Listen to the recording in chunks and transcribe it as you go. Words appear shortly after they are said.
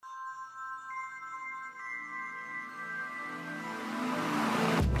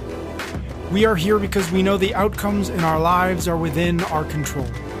We are here because we know the outcomes in our lives are within our control.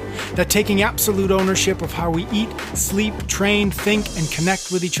 That taking absolute ownership of how we eat, sleep, train, think, and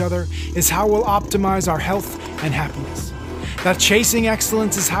connect with each other is how we'll optimize our health and happiness. That chasing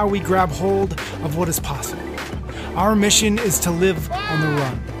excellence is how we grab hold of what is possible. Our mission is to live on the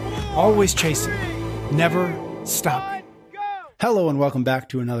run, always chasing, never stopping. Hello and welcome back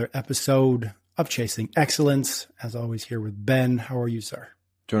to another episode of Chasing Excellence. As always, here with Ben. How are you, sir?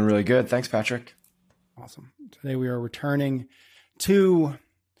 Doing really good. Thanks, Patrick. Awesome. Today we are returning to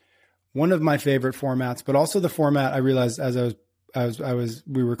one of my favorite formats, but also the format I realized as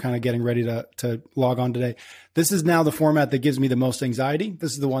we were kind of getting ready to log on today. This is now the format that gives me the most anxiety.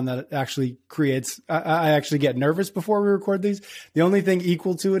 This is the one that actually creates, I actually get nervous before we record these. The only thing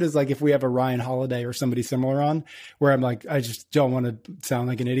equal to it is like if we have a Ryan Holiday or somebody similar on, where I'm like, I just don't want to sound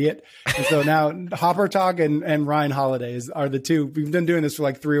like an idiot. And so now HopperTalk and Ryan Holiday are the two. We've been doing this for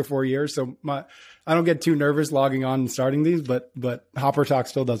like 3 or 4 years. So I don't get too nervous logging on and starting these, but HopperTalk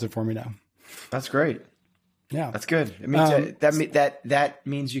still does it for me now. That's great. Yeah, that's good. It means that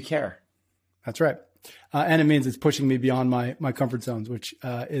means you care. That's right, and it means it's pushing me beyond my comfort zones, which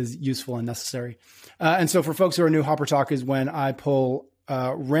is useful and necessary. And so, for folks who are new, HopperTalk is when I pull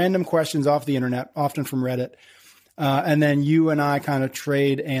random questions off the internet, often from Reddit, and then you and I kind of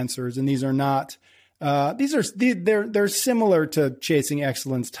trade answers. And these are not they're similar to Chasing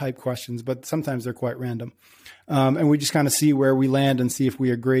Excellence type questions, but sometimes they're quite random. And we just kind of see where we land and see if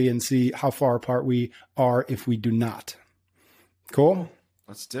we agree and see how far apart we are if we do not. Cool?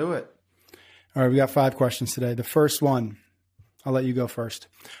 Let's do it. All right, we got 5 questions today. The first one, I'll let you go first.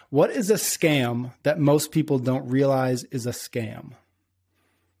 What is a scam that most people don't realize is a scam?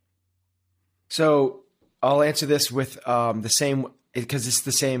 So I'll answer this with the same, because it's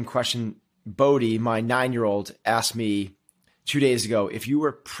the same question. Bodie, my 9-year-old, asked me 2 days ago, if you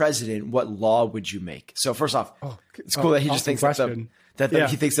were president, what law would you make? So first off, it's cool that he just thinks that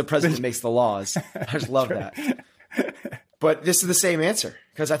he thinks the president makes the laws. I just love that. But this is the same answer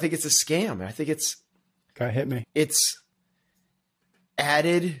because I think it's a scam. I think it's hit me. It's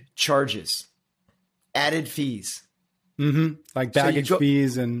added charges, added fees, like baggage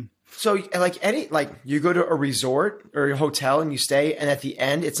fees and. So like you go to a resort or a hotel and you stay, and at the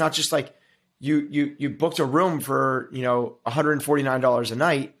end, it's not just like you booked a room for, $149 a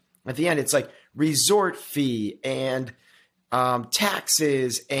night. At the end, it's like resort fee and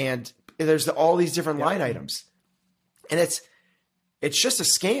taxes, and there's all these different line items, and it's just a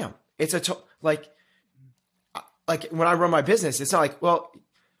scam. It's like when I run my business, it's not like, well,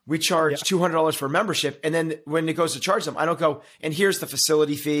 we charge $200 for a membership, and then when it goes to charge them, I don't go, and here's the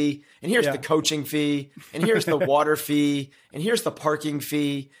facility fee, and here's the coaching fee, and here's the water fee, and here's the parking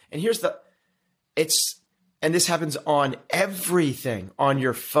fee, and here's and this happens on everything, on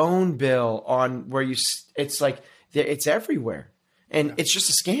your phone bill, on where it's like, it's everywhere, and it's just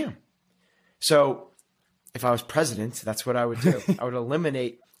a scam. So if I was president, that's what I would do.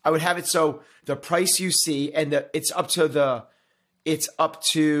 I would have it so the price you see, and it's up to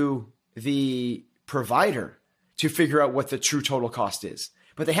the provider to figure out what the true total cost is.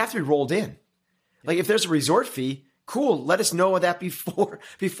 But they have to be rolled in. Like if there's a resort fee, cool. Let us know that before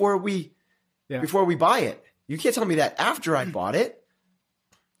we buy it. You can't tell me that after I bought it.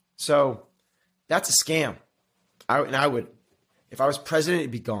 So that's a scam. I would, if I was president,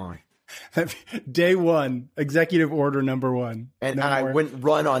 it'd be gone. Day one, executive order number 1. And I wouldn't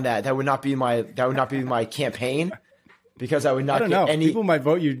run on that. That would not be my campaign. Because I would not get any. People might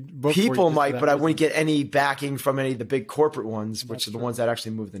vote you. People might, but I wouldn't get any backing from any of the big corporate ones, which are the ones that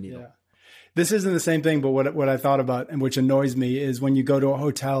actually move the needle. Yeah. This isn't the same thing, but what I thought about, and which annoys me, is when you go to a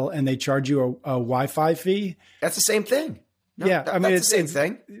hotel and they charge you a Wi-Fi fee. That's the same thing. No, I mean, it's the same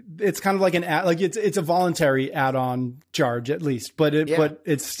thing. It's kind of like it's a voluntary add-on charge at least, but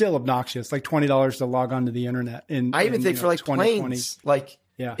it's still obnoxious. Like $20 to log onto the internet. I even think for like planes, like.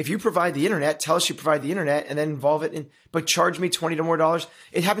 Yeah. If you provide the internet, tell us you provide the internet and then involve it but charge me $20 more.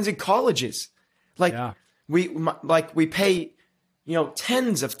 It happens in colleges. We pay,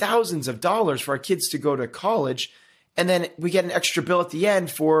 tens of thousands of dollars for our kids to go to college. And then we get an extra bill at the end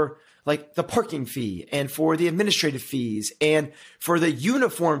for like the parking fee and for the administrative fees and for the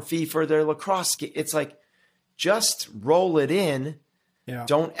uniform fee for their lacrosse game. It's like, just roll it in. Yeah.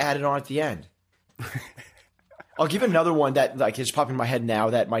 Don't add it on at the end. I'll give another one that like is popping in my head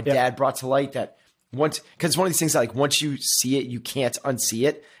now that my dad brought to light that once, because it's one of these things that like once you see it, you can't unsee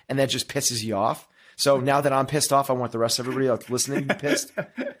it, and that just pisses you off. So now that I'm pissed off, I want the rest of everybody that's listening to be pissed.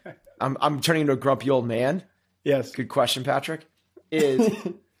 I'm turning into a grumpy old man. Yes. Good question, Patrick. Is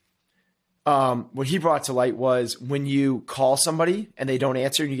what he brought to light was when you call somebody and they don't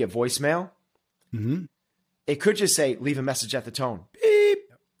answer and you get voicemail, Mm-hmm. It could just say, leave a message at the tone. Beep.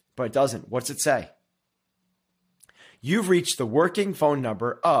 But it doesn't. What's it say? You've reached the working phone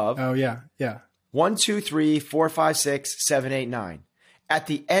number of 1-2-3-4-5-6-7-8-9. At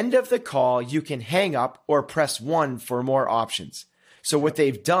the end of the call, you can hang up or press 1 for more options. So what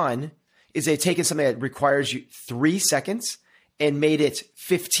they've done is they've taken something that requires you 3 seconds and made it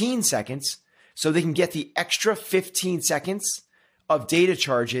 15 seconds so they can get the extra 15 seconds of data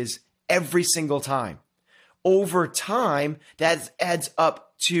charges every single time. Over time, that adds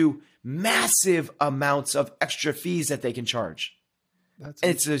up to massive amounts of extra fees that they can charge. And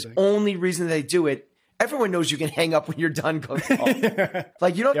it's the only reason they do it. Everyone knows you can hang up when you're done.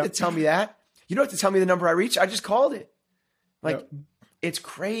 Like, you don't have to tell me that. You don't have to tell me the number I reached. I just called it. Like, it's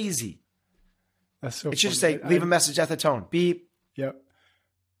crazy. That's so It should just say, leave a message at the tone. Beep. Yep.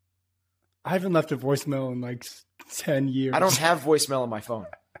 I haven't left a voicemail in like 10 years. I don't have voicemail on my phone.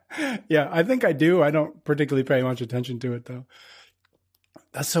 Yeah, I think I do. I don't particularly pay much attention to it though.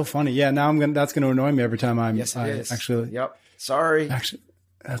 That's so funny. Yeah, now that's going to annoy me every time Yes, it is. Actually. Yep. Sorry. Actually,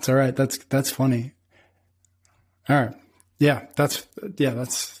 that's all right. That's funny. All right. Yeah, that's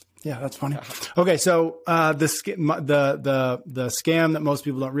funny. Okay, so the scam that most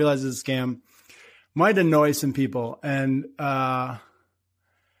people don't realize is a scam might annoy some people, and I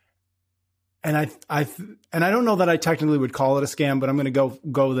don't know that I technically would call it a scam, but I'm going to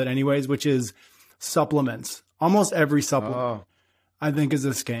go with it anyways, which is supplements. Almost every supplement I think is a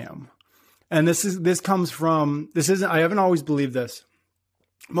scam. And I haven't always believed this,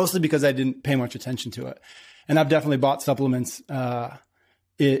 mostly because I didn't pay much attention to it. And I've definitely bought supplements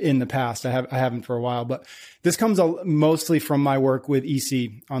in the past. I haven't for a while, but this comes mostly from my work with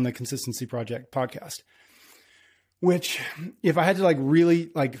EC on the Consistency Project podcast, which if I had to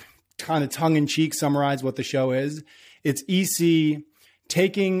really kind of tongue in cheek summarize what the show is, it's EC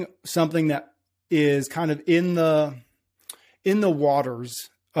taking something that is kind of in the waters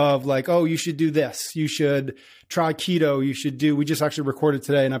of like, oh, you should do this. You should try keto. We just actually recorded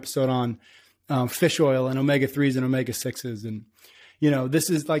today an episode on fish oil and omega-3s and omega-6s. And, this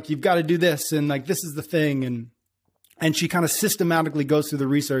is like, you've got to do this. And like, this is the thing. And she kind of systematically goes through the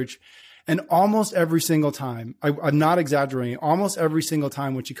research. And almost every single time, I'm not exaggerating, almost every single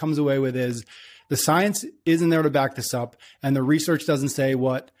time what she comes away with is the science isn't there to back this up. And the research doesn't say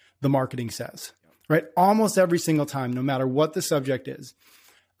what the marketing says, right? Almost every single time, no matter what the subject is.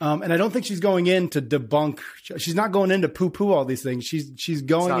 And I don't think she's going in to debunk. She's not going in to poo-poo all these things. She's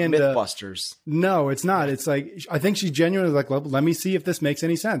going into Mythbusters. No, it's not. It's like, I think she's genuinely like, let me see if this makes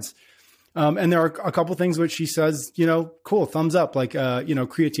any sense. And there are a couple things which she says, cool, thumbs up, like,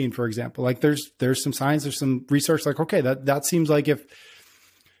 creatine, for example. Like there's some science, there's some research, like, okay, that seems like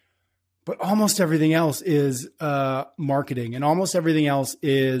but almost everything else is marketing, and almost everything else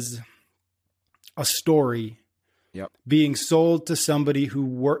is a story. Yep. Being sold to somebody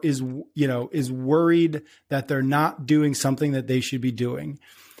who is worried that they're not doing something that they should be doing.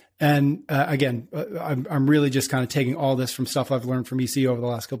 And again, I'm really just kind of taking all this from stuff I've learned from EC over the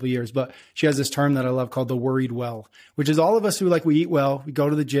last couple of years. But she has this term that I love called the worried well, which is all of us who we eat well, we go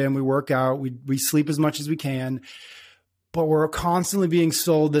to the gym, we work out, we sleep as much as we can, but we're constantly being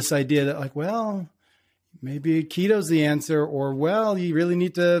sold this idea that like, well, maybe keto's the answer, or well, you really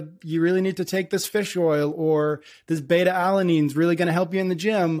need to take this fish oil, or this beta alanine is really going to help you in the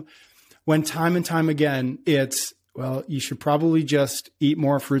gym. When time and time again, it's, well, you should probably just eat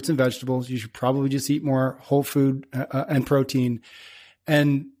more fruits and vegetables. You should probably just eat more whole food and protein.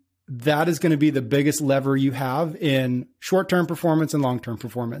 And that is going to be the biggest lever you have in short-term performance and long-term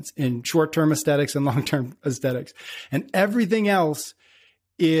performance, in short-term aesthetics and long-term aesthetics. And everything else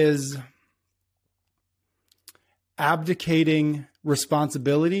is abdicating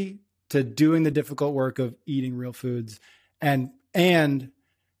responsibility to doing the difficult work of eating real foods and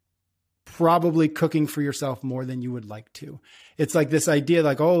probably cooking for yourself more than you would like to. It's like this idea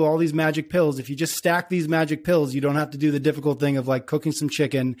like, oh, all these magic pills. If you just stack these magic pills, you don't have to do the difficult thing of like cooking some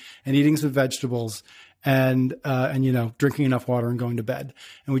chicken and eating some vegetables and drinking enough water and going to bed.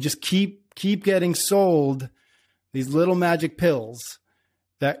 And we just keep getting sold these little magic pills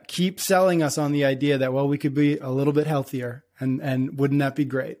that keep selling us on the idea that, well, we could be a little bit healthier, and wouldn't that be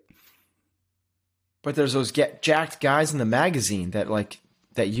great? But there's those jacked guys in the magazine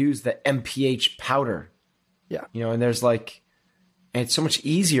that use the MPH powder. Yeah. And there's and it's so much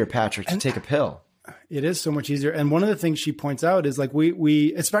easier, Patrick, to take a pill. It is so much easier. And one of the things she points out is like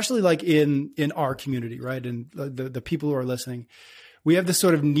we especially like in our community, right? And the people who are listening, we have this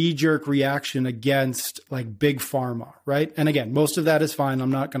sort of knee-jerk reaction against like big pharma, right? And again, most of that is fine.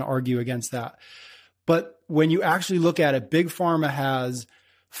 I'm not going to argue against that. But when you actually look at it, big pharma has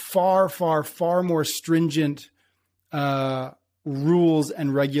far, far, far more stringent rules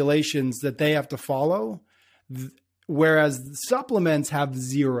and regulations that they have to follow, whereas supplements have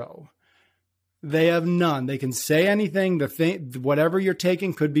zero. They have none. They can say anything. Whatever you're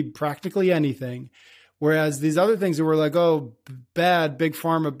taking could be practically anything. Whereas these other things that were like, oh, bad, big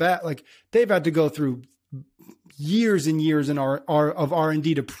pharma, bad, like they've had to go through years and years of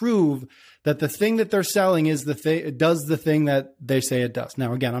R&D to prove that the thing that they're selling is it does the thing that they say it does.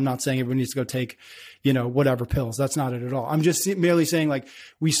 Now, again, I'm not saying everyone needs to go take, whatever pills. That's not it at all. I'm just merely saying like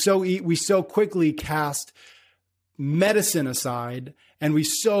we so quickly cast medicine aside and we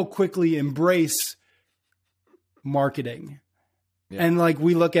so quickly embrace marketing. Yeah. And like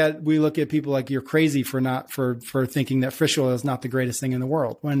we look at people like you're crazy for thinking that fish oil is not the greatest thing in the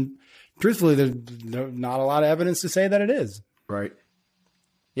world, when truthfully there's not a lot of evidence to say that it is. Right.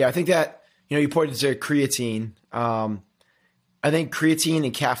 Yeah, I think that you pointed to creatine. I think creatine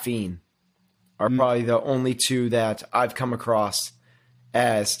and caffeine are probably the only two that I've come across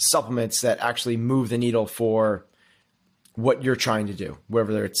as supplements that actually move the needle for what you're trying to do,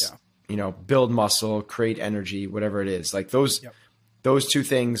 whether it's build muscle, create energy, whatever it is. Like those. Yep. Those two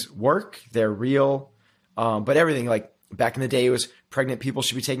things work. They're real. But everything, like back in the day, it was pregnant people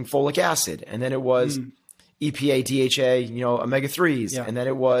should be taking folic acid. And then it was EPA, DHA, omega-3s. Yeah. And then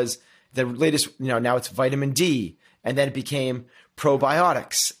it was the latest, now it's vitamin D. And then it became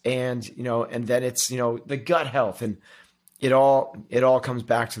probiotics. And, and then it's, the gut health. And it all comes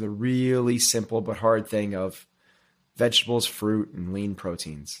back to the really simple but hard thing of vegetables, fruit, and lean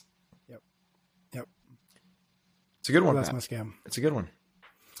proteins. It's a good one. That's my scam. It's a good one.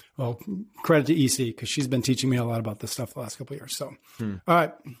 Well, credit to EC because she's been teaching me a lot about this stuff the last couple of years. So, All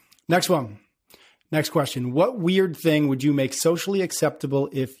right, next one. Next question. What weird thing would you make socially acceptable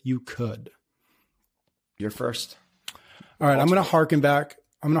if you could? You're first. All right, I'm going to harken back.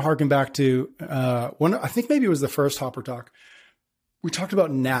 To one. I think maybe it was the first HopperTalk. We talked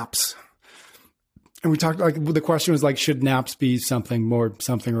about naps. And we talked like the question was like, should naps be something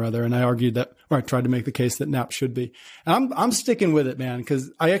or other? And I argued that, or I tried to make the case that naps should be. And I'm sticking with it, man, because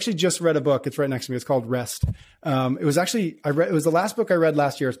I actually just read a book. It's right next to me. It's called Rest. It was the last book I read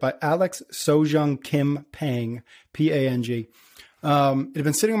last year. It's by Alex Sojung Kim Pang, P-A-N-G. It had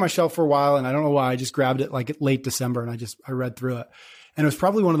been sitting on my shelf for a while, and I don't know why. I just grabbed it like late December, and I read through it. And it was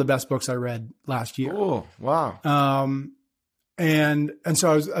probably one of the best books I read last year. Oh, wow. And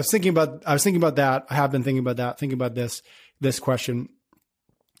so I was thinking about that. I have been thinking about this question.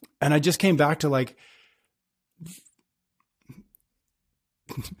 And I just came back to like,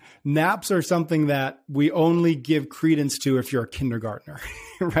 naps are something that we only give credence to if you're a kindergartner,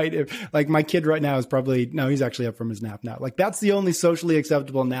 right? Like my kid right now is he's actually up from his nap now. Like that's the only socially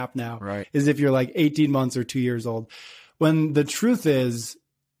acceptable nap now, right? Is if you're like 18 months or 2 years old. When the truth is,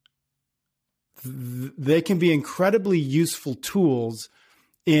 they can be incredibly useful tools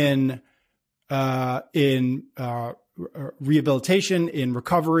in rehabilitation, in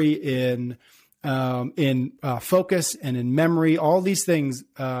recovery, in focus, and in memory. All these things,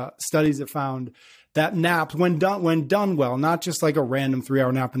 studies have found that naps, when done well, not just like a random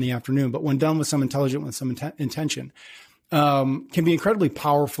 3-hour nap in the afternoon, but when done with some intelligence, with some intention, can be incredibly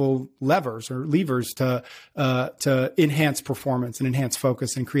powerful levers to enhance performance and enhance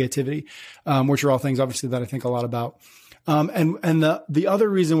focus and creativity, which are all things obviously that I think a lot about. And the other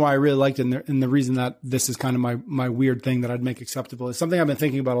reason why I really liked it, and the reason that this is kind of my weird thing that I'd make acceptable, is something I've been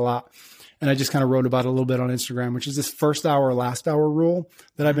thinking about a lot. And I just kind of wrote about it a little bit on Instagram, which is this first hour, last hour rule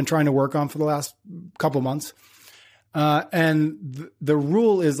that I've been trying to work on for the last couple months. And the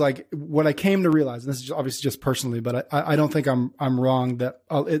rule is like what I came to realize, and this is obviously just personally, but I don't think I'm wrong, that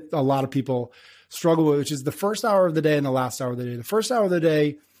a lot of people struggle with, which is the first hour of the day and the last hour of the day. The first hour of the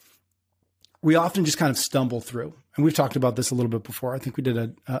day, we often just kind of stumble through. And we've talked about this a little bit before. I think we did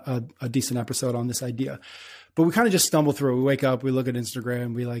a decent episode on this idea, but we kind of just stumble through. We wake up, we look at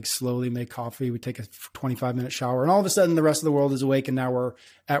Instagram, we like slowly make coffee, we take a 25-minute shower, and all of a sudden the rest of the world is awake and now we're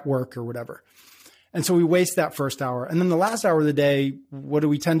at work or whatever. And so we waste that first hour. And then the last hour of the day, what do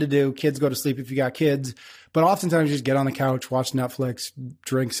we tend to do? Kids go to sleep if you got kids, but oftentimes you just get on the couch, watch Netflix,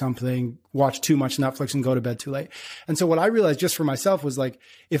 drink something, watch too much Netflix and go to bed too late. And so what I realized just for myself was like,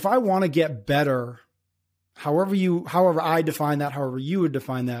 if I want to get better, however I define that, however you would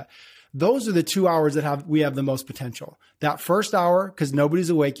define that, those are the 2 hours that we have the most potential. That first hour, because nobody's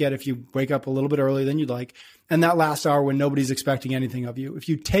awake yet if you wake up a little bit earlier than you'd like, and that last hour when nobody's expecting anything of you. If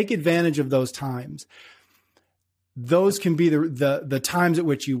you take advantage of those times, those can be the times at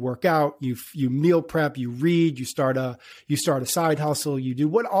which you work out, you meal prep, you read, you start a side hustle, you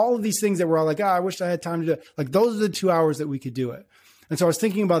do all of these things that we're all like, I wish I had time to do. Like those are the 2 hours that we could do it. And so I was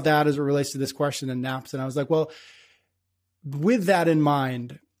thinking about that as it relates to this question and naps. And I was like, well, with that in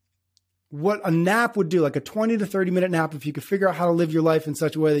mind, what a nap would do, like a 20 to 30 minute nap, if you could figure out how to live your life in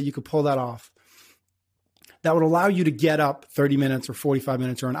such a way that you could pull that off, that would allow you to get up 30 minutes or 45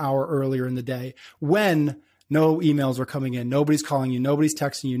 minutes or an hour earlier in the day when no emails are coming in, nobody's calling you, nobody's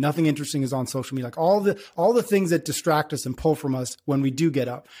texting you, nothing interesting is on social media, like all the things that distract us and pull from us when we do get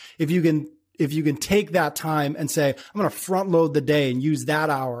up. If you can take that time and say, I'm going to front load the day and use that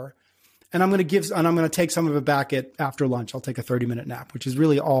hour, and I'm going to take some of it back after lunch. I'll take a 30-minute nap, which is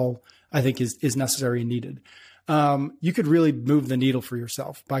really all I think is necessary and needed. You could really move the needle for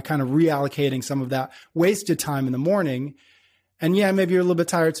yourself by kind of reallocating some of that wasted time in the morning. And yeah, maybe you're a little bit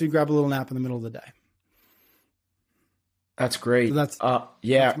tired, so you grab a little nap in the middle of the day. That's great. So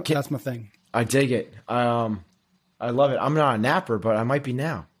that's my thing. I dig it. I love it. I'm not a napper, but I might be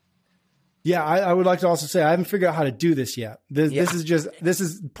now. Yeah, I would like to also say I haven't figured out how to do this yet. This is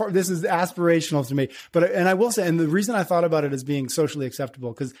aspirational to me. And I will say, and the reason I thought about it as being socially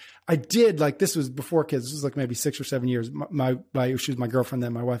acceptable, because I did, like, this was before kids. This was like maybe 6 or 7 years. She was my girlfriend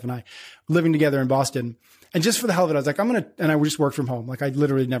then, my wife and I, living together in Boston. And just for the hell of it, I was like, and I would just work from home. Like, I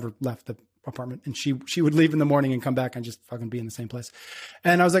literally never left the apartment, and she would leave in the morning and come back and just fucking be in the same place.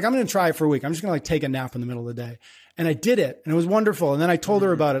 And I was like, I'm going to try it for a week. I'm just going to like take a nap in the middle of the day. And I did it, and it was wonderful. And then I told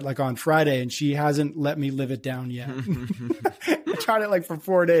her about it like on Friday, and she hasn't let me live it down yet. I tried it like for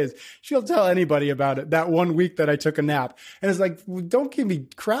 4 days. She'll tell anybody about it. That 1 week that I took a nap, and it's like, well, don't give me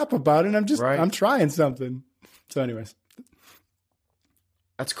crap about it. I'm trying something. So anyways,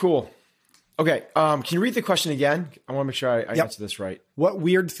 that's cool. Okay. Can you read the question again? I want to make sure I answer this right. What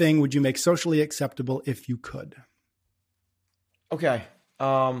weird thing would you make socially acceptable if you could? Okay.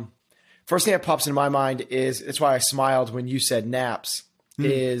 First thing that pops into my mind is, it's why I smiled when you said naps,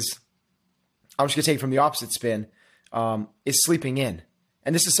 is, I'm just going to take it from the opposite spin, is sleeping in.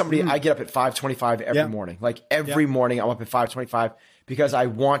 And this is somebody, I get up at 5:25 every morning. Like every morning I'm up at 5:25 because I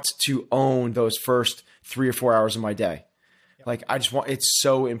want to own those first 3 or 4 hours of my day. Like it's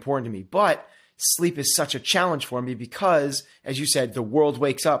so important to me. But sleep is such a challenge for me because, as you said, the world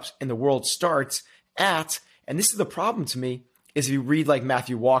wakes up and the world starts and this is the problem to me, is if you read like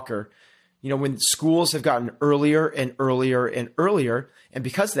Matthew Walker, when schools have gotten earlier and earlier and earlier, and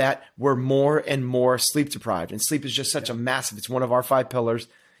because of that, we're more and more sleep deprived. And sleep is just such a massive, it's one of our 5 pillars.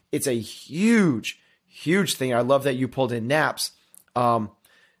 It's a huge, huge thing. I love that you pulled in naps. I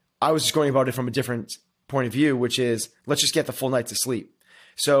was just going about it from a different point of view, which is, let's just get the full night of sleep.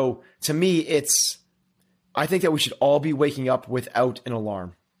 So to me, I think that we should all be waking up without an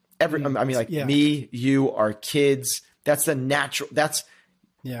alarm. Me, you, our kids, that's the natural,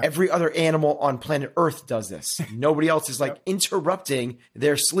 every other animal on planet Earth does this. Nobody else is like interrupting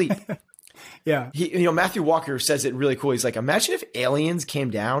their sleep. Matthew Walker says it really cool. He's like, imagine if aliens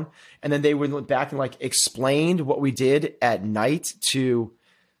came down and then they went back and like explained what we did at night to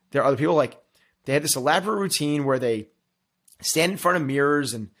their other people. Like, they had this elaborate routine where they stand in front of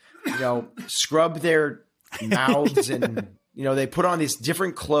mirrors and, scrub their mouths and, they put on these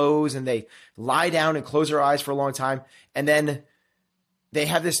different clothes and they lie down and close their eyes for a long time. And then they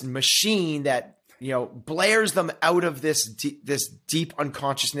have this machine that, blares them out of this deep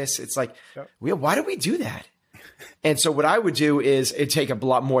unconsciousness. It's like, why do we do that? And so what I would do is, it'd take a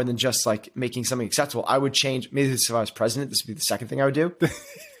lot more than just like making something acceptable. I would change, maybe if I was president, this would be the second thing I would do,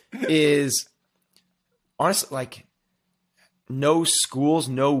 is honestly, like, no schools,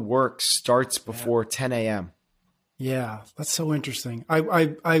 no work starts before 10 a.m. Yeah, that's so interesting.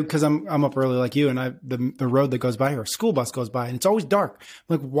 Because I'm up early like you, and the road that goes by here, a school bus goes by, and it's always dark.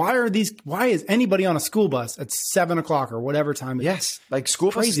 I'm like, why is anybody on a school bus at 7 o'clock or whatever time? Yes, like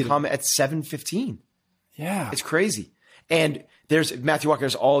school buses come at 7:15. Yeah, it's crazy. And there's Matthew Walker.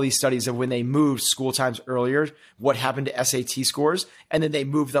 There's all these studies of when they moved school times earlier, what happened to SAT scores, and then they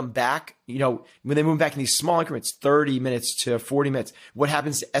move them back. When they move back in these small increments, 30 minutes to 40 minutes, what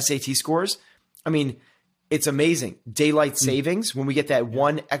happens to SAT scores? I mean, it's amazing. Daylight savings, when we get that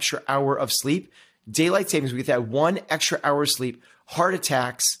 1 extra hour of sleep, daylight savings, we get that 1 extra hour of sleep, heart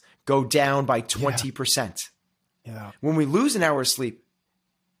attacks go down by 20%. Yeah. When we lose an hour of sleep,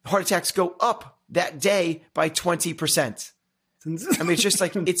 heart attacks go up that day by 20%. I mean, it's just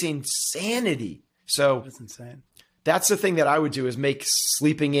like, it's insanity. So that's insane. That's the thing that I would do, is make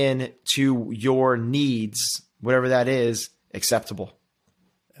sleeping in to your needs, whatever that is, acceptable.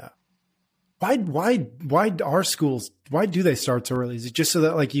 Why are schools, why do they start so early? Is it just so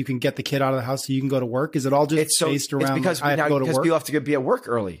that like you can get the kid out of the house so you can go to work? Is it all just based around because people have to be at work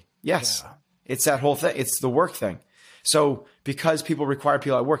early? Yes. Yeah. It's that whole thing. It's the work thing. So because people require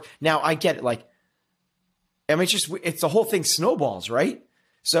people at work. Now I get it. Like I mean, it's the whole thing snowballs, right?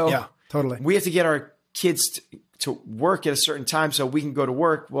 So yeah, totally. We have to get our kids to work at a certain time so we can go to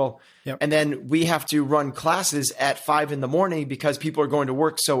work. Well, and then we have to run classes at 5 a.m. because people are going to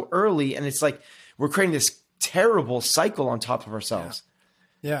work so early. And it's like, we're creating this terrible cycle on top of ourselves.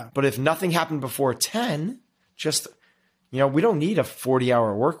 Yeah. But if nothing happened before 10, just, we don't need a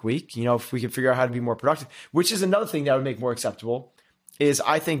 40-hour work week. If we can figure out how to be more productive, which is another thing that would make more acceptable, is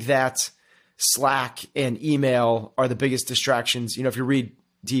I think that Slack and email are the biggest distractions. If you read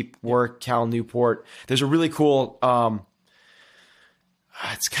Deep Work, Cal Newport, there's a really cool,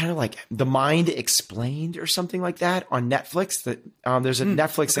 it's kind of like The Mind Explained or something like that on Netflix. That there's a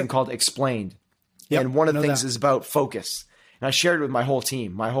Netflix thing called Explained. Yep, and one of the things is about focus. And I shared it with my whole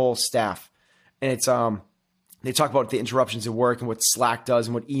team, my whole staff. And it's, they talk about the interruptions at work and what Slack does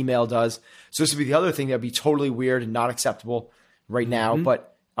and what email does. So this would be the other thing that would be totally weird and not acceptable right now,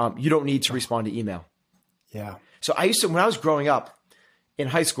 but you don't need to respond to email. Yeah. So I used to, when I was growing up in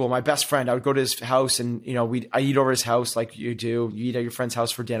high school, my best friend, I would go to his house and, I eat over his house like you do. You eat at your friend's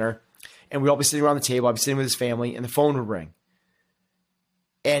house for dinner. And we'd all be sitting around the table. I'd be sitting with his family and the phone would ring.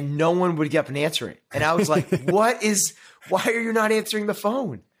 And no one would get up and answer it. And I was like, why are you not answering the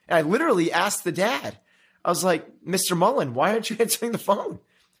phone? And I literally asked the dad. I was like, Mr. Mullen, why aren't you answering the phone?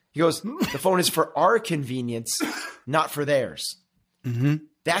 He goes, the phone is for our convenience, not for theirs. Mm-hmm.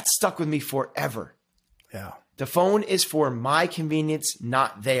 That stuck with me forever. Yeah. The phone is for my convenience,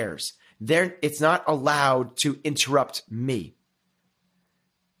 not theirs. It's not allowed to interrupt me.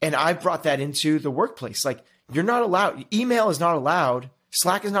 And I brought that into the workplace. Like, you're not allowed, email is not allowed,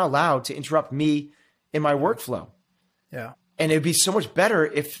 Slack is not allowed to interrupt me in my workflow. Yeah. And it'd be so much better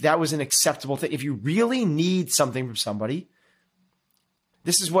if that was an acceptable thing. If you really need something from somebody,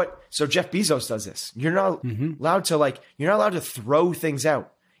 so Jeff Bezos does this. You're not allowed to you're not allowed to throw things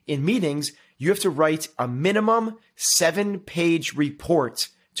out. In meetings, you have to write a minimum 7-page report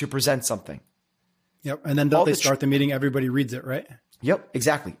to present something. Yep. And then don't they start the meeting, everybody reads it, right? Yep,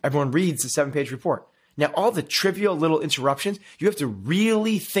 exactly. Everyone reads the 7-page report. Now, all the trivial little interruptions, you have to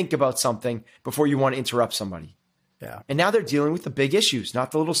really think about something before you want to interrupt somebody. Yeah. And now they're dealing with the big issues,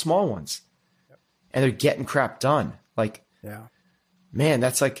 not the little small ones. Yep. And they're getting crap done. Man,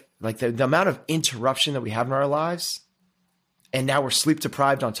 that's like the amount of interruption that we have in our lives. And now we're sleep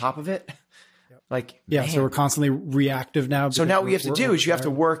deprived on top of it. Yep. So we're constantly reactive now. So now what you have to do is you have to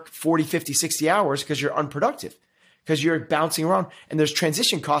work 40, 50, 60 hours because you're unproductive, because you're bouncing around and there's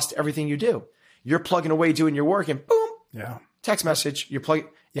transition cost to everything you do. You're plugging away doing your work and boom, text message, you're plugging,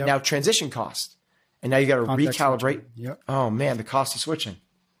 and now transition cost. And now you got to recalibrate. Yep. Oh man, the cost of switching.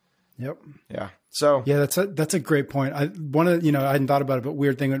 Yep. Yeah. So that's a great point. I hadn't thought about it, but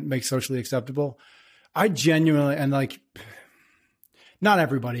weird thing that makes socially acceptable. I genuinely, and not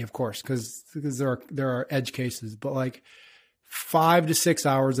everybody, of course, because there are edge cases, but 5 to 6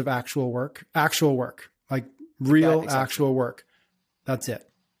 hours of actual work, like real actual work. That's it.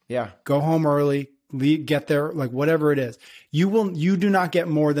 Yeah. Go home early, get there, whatever it is. You do not get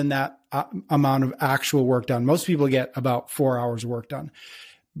more than that amount of actual work done. Most people get about 4 hours of work done.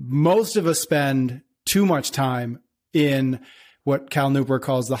 Most of us spend too much time in what Cal Newport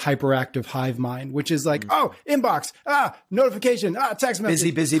calls the hyperactive hive mind, which is inbox, notification, text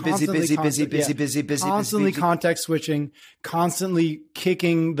message. Busy. Constantly context switching, constantly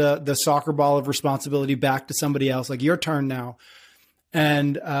kicking the soccer ball of responsibility back to somebody else. Your turn now.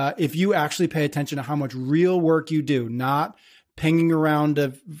 And if you actually pay attention to how much real work you do, not pinging around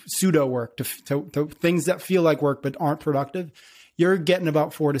of pseudo work to things that feel like work but aren't productive, you're getting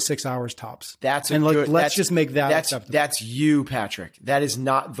about 4 to 6 hours tops. Let's just make that acceptable. That's you, Patrick. That is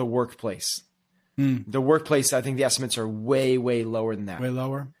not the workplace. The workplace, I think the estimates are way, way lower than that. Way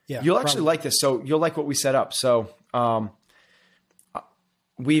lower? Yeah. You'll actually like this. So you'll like what we set up. So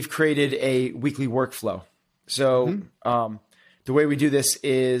we've created a weekly workflow. So the way we do this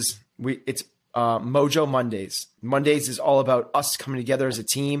is it's Mojo Mondays. Mondays is all about us coming together as a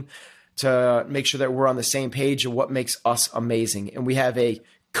team to make sure that we're on the same page of what makes us amazing. And we have a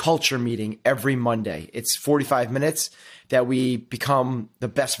culture meeting every Monday. It's 45 minutes that we become the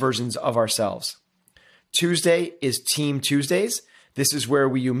best versions of ourselves. Tuesday is Team Tuesdays. This is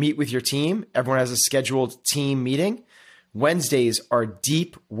where you meet with your team. Everyone has a scheduled team meeting. Wednesdays are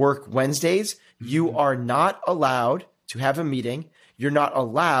Deep Work Wednesdays. You are not allowed to have a meeting. You're not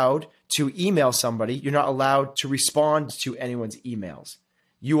allowed to email somebody. You're not allowed to respond to anyone's emails.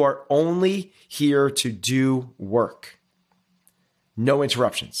 You are only here to do work. No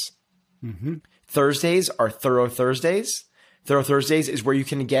interruptions. Thursdays are Thorough Thursdays. Thorough Thursdays is where you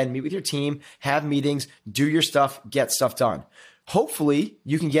can, again, meet with your team, have meetings, do your stuff, get stuff done. hopefully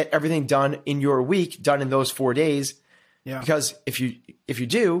you can get everything done in your week, done in those 4 days. Yeah. Because if you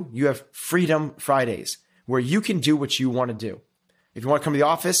do, you have Freedom Fridays where you can do what you want to do. If you want to come to the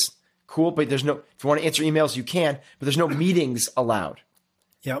office, cool, but if you want to answer emails, you can, but there's no meetings allowed.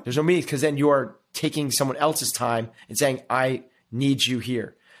 Yep. There's no meetings because then you are taking someone else's time and saying, I need you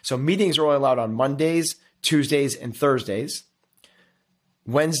here. So meetings are only allowed on Mondays, Tuesdays, and Thursdays.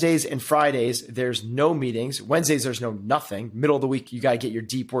 Wednesdays and Fridays, there's no meetings. Wednesdays, there's no nothing. Middle of the week, you got to get your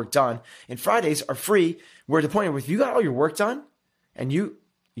deep work done. And Fridays are free. We're at the point where if you got all your work done and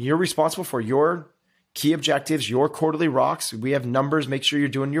you're responsible for your key objectives, your quarterly rocks, we have numbers, make sure you're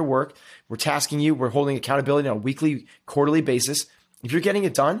doing your work. We're tasking you. We're holding accountability on a weekly, quarterly basis. If you're getting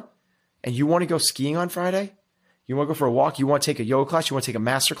it done and you want to go skiing on Friday, you want to go for a walk, you want to take a yoga class, you want to take a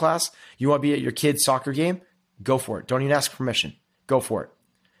master class, you want to be at your kid's soccer game, go for it. Don't even ask permission. Go for it.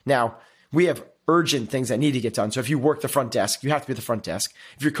 Now, we have urgent things that need to get done. So if you work the front desk, you have to be at the front desk.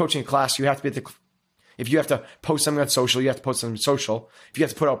 If you're coaching a class, you have to be at if you have to post something on social, you have to post something on social. If you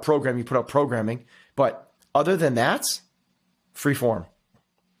have to put out programming, you put out programming. But other than that, free form.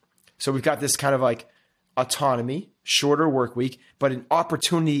 So we've got this kind of like autonomy, shorter work week, but an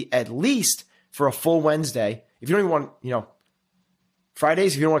opportunity at least for a full Wednesday. If you don't even want,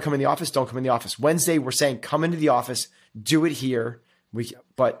 Fridays, if you don't want to come in the office, don't come in the office. Wednesday, we're saying come into the office, do it here.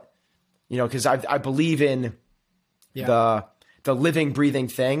 Because I believe in the living, breathing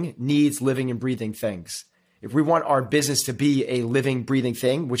thing needs living and breathing things. If we want our business to be a living, breathing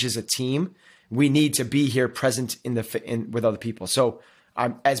thing, which is a team, we need to be here present with other people. So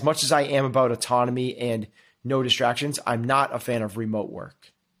as much as I am about autonomy and no distractions, I'm not a fan of remote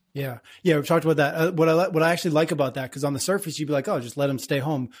work. Yeah. Yeah. We've talked about that. What I actually like about that, because on the surface, you'd be like, oh, just let them stay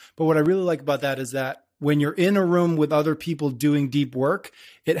home. But what I really like about that is that when you're in a room with other people doing deep work,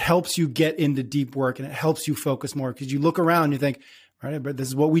 it helps you get into deep work and it helps you focus more because you look around and you think, all right, but this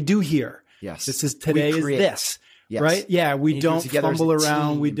is what we do here. Yes. This is today is this. Yes. Right. Yeah. We don't fumble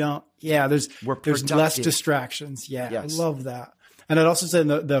around. We don't. Yeah. There's less distractions. Yeah. Yes. I love that. And I'd also say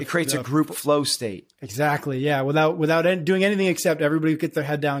it creates a group flow state. Exactly. Yeah. Without doing anything except everybody get their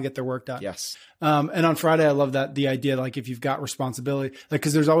head down and get their work done. Yes. And on Friday, I love the idea, like if you've got responsibility, like,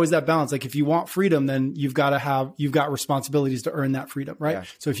 cause there's always that balance. Like if you want freedom, then you've got responsibilities to earn that freedom. Right. Yeah.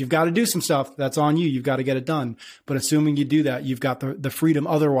 So if you've got to do some stuff, that's on you. You've got to get it done. But assuming you do that, you've got the freedom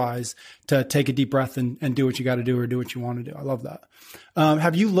otherwise to take a deep breath and do what you got to do or do what you want to do. I love that.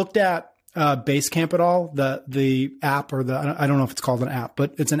 Have you looked at Basecamp at all? The app or I don't know if it's called an app,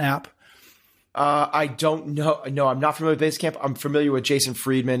 but it's an app. I don't know. No, I'm not familiar with Basecamp. I'm familiar with Jason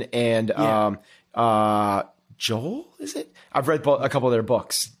Friedman and Joel. Is it? I've read a couple of their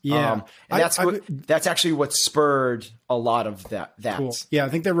books. Yeah, and that's actually what spurred a lot of that. Cool. Yeah, I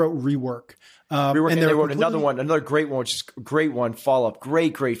think they wrote Rework. And they wrote another great one, which is a great one. Follow up,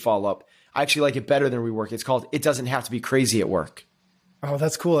 great follow up. I actually like it better than Rework. It's called "It Doesn't Have to Be Crazy at Work." Oh,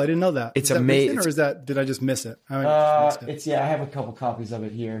 that's cool. I didn't know that. It's amazing. Or did I just miss it? I have a couple copies of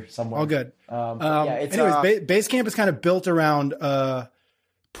it here somewhere. Oh, good. Anyways, Basecamp is kind of built around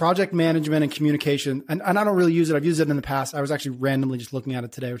project management and communication. And I don't really use it. I've used it in the past. I was actually randomly just looking at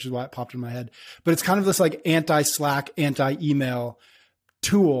it today, which is why it popped in my head. But it's kind of this like anti-Slack, anti-email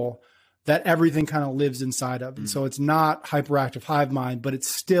tool that everything kind of lives inside of. And so it's not hyperactive hive mind, but it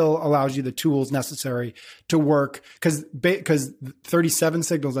still allows you the tools necessary to work because 37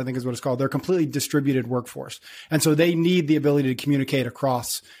 signals, I think is what it's called. They're a completely distributed workforce. And so they need the ability to communicate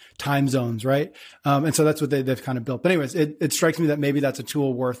across time zones. Right. And so that's what they've kind of built. But anyways, it strikes me that maybe that's a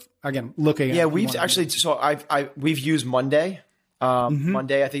tool worth, again, looking at. Yeah. We've used Monday.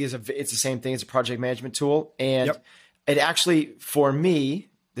 Monday, I think it's the same thing. It's a project management tool. And it actually, for me,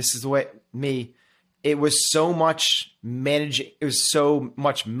 this is the way it was so much managing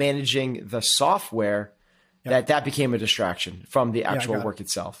the software that became a distraction from the actual work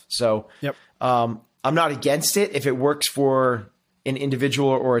itself. So I'm not against it. If it works for an individual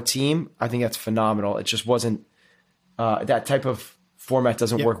or a team, I think that's phenomenal. It just wasn't that type of format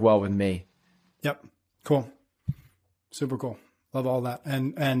doesn't work well with me. Yep. Cool. Super cool. Love all that.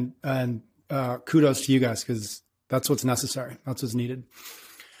 And kudos to you guys because that's what's necessary. That's what's needed.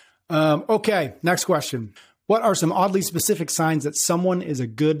 Okay, next question. What are some oddly specific signs that someone is a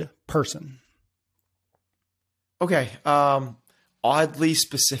good person? Okay, oddly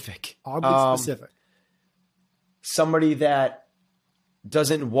specific. Somebody that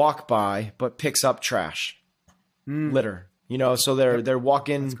doesn't walk by but picks up trash, litter. So they're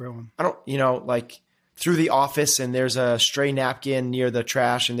walking. That's a great one. I don't, like through the office and there's a stray napkin near the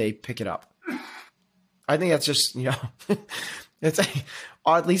trash and they pick it up. I think that's just it's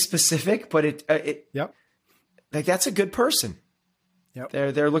oddly specific, but like that's a good person. Yep.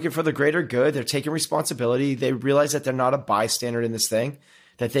 They're looking for the greater good. They're taking responsibility. They realize that they're not a bystander in this thing,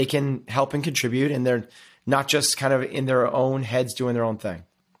 that they can help and contribute, and they're not just kind of in their own heads doing their own thing.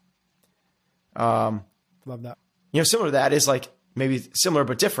 Love that. Similar to that is like, maybe similar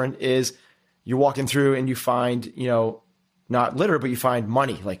but different, is you're walking through and you find, not litter, but you find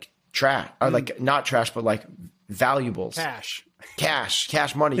money, like trash, or like not trash, but like valuables.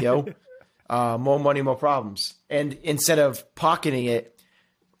 Cash money, yo. More money, more problems. And instead of pocketing it,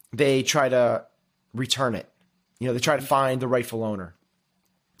 they try to return it. They try to find the rightful owner.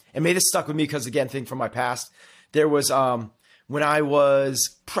 And maybe this stuck with me because, again, thing from my past, there was when I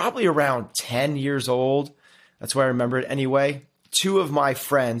was probably around 10 years old. That's why I remember it anyway. Two of my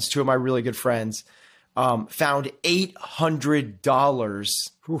really good friends, found $800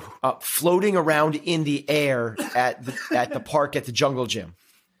 floating around in the air at the park at the jungle gym.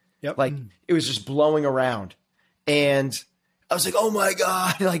 Yep. Like it was just blowing around. And I was like, oh my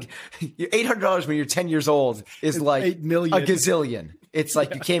God, like $800 when you're 10 years old is like $8 million. A gazillion. It's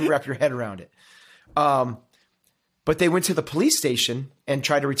like, you can't wrap your head around it. But they went to the police station and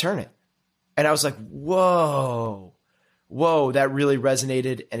tried to return it. And I was like, whoa, that really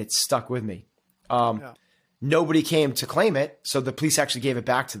resonated and it stuck with me. Nobody came to claim it. So the police actually gave it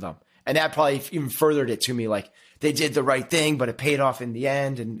back to them. And that probably even furthered it to me. Like they did the right thing, but it paid off in the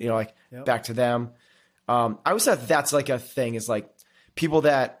end. And, back to them. I always thought that's like a thing, is like people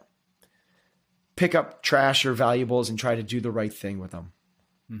that pick up trash or valuables and try to do the right thing with them.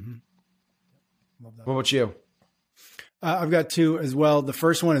 Mm-hmm. Love that. What about you? I've got two as well. The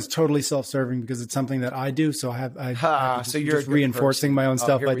first one is totally self-serving because it's something that I do. So so you're just reinforcing my own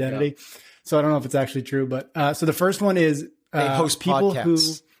self-identity. So I don't know if it's actually true, but so the first one is they host people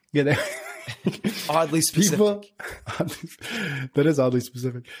podcasts. They're oddly specific. That is oddly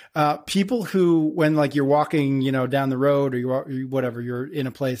specific. People who, when like you're walking, down the road or you're in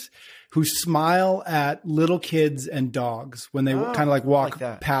a place, who smile at little kids and dogs when they kind of like walk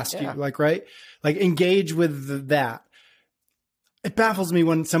past you, like, right? Like engage with that. It baffles me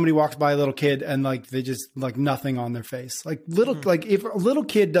when somebody walks by a little kid and like they just like nothing on their face. Like like if a little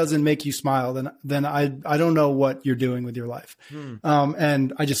kid doesn't make you smile, then I don't know what you're doing with your life.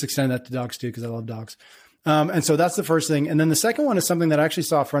 And I just extend that to dogs too because I love dogs. And so that's the first thing. And then the second one is something that I actually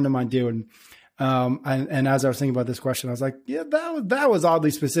saw a friend of mine do. And as I was thinking about this question, I was like, yeah, that was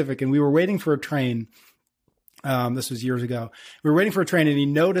oddly specific. And we were waiting for a train. This was years ago. We were waiting for a train and he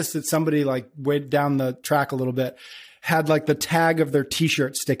noticed that somebody like went down the track a little bit, had like the tag of their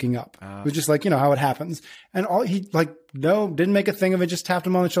t-shirt sticking up. It was just like, how it happens. And he didn't make a thing of it. Just tapped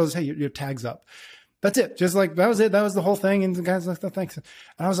him on the shoulders. Hey, your tag's up. That's it. Just like, that was it. That was the whole thing. And the guy's like, thanks. And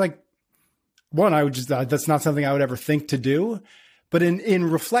I was like, that's not something I would ever think to do. But in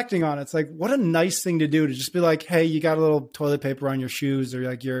reflecting on it, it's like, what a nice thing to do, to just be like, hey, you got a little toilet paper on your shoes, or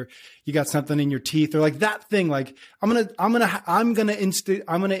like you got something in your teeth, or like that thing. Like I'm gonna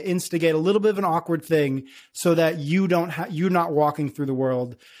instigate a little bit of an awkward thing so that you're not walking through the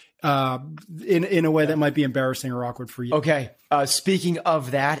world in a way that might be embarrassing or awkward for you. Okay. Speaking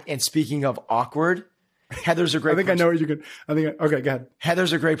of that, and speaking of awkward, Heather's a great person. I know what you could. Okay, go ahead.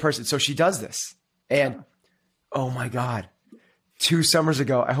 Heather's a great person. So she does this. And oh my God, 2 summers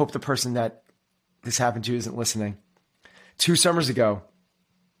ago, I hope the person that this happened to isn't listening. 2 summers ago,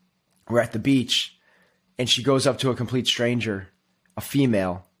 we're at the beach and she goes up to a complete stranger, a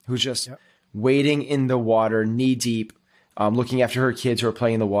female who's just wading in the water, knee deep, looking after her kids who are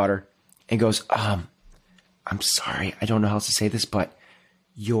playing in the water, and goes, I'm sorry, I don't know how else to say this, but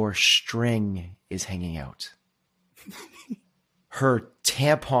your string is hanging out. Her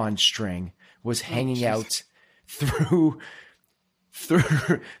tampon string was hanging out through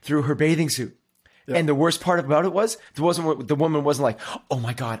her bathing suit. Yeah. And the worst part about it was the woman wasn't like, oh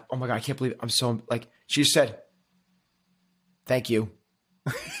my God, I can't believe it. I'm so like, she said, thank you.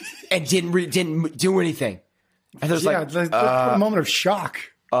 And didn't do anything. And there's a moment of shock.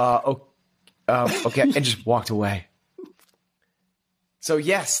 Okay. And just walked away. So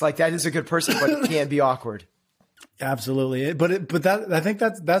yes, like that is a good person, but it can be awkward. Absolutely. But I think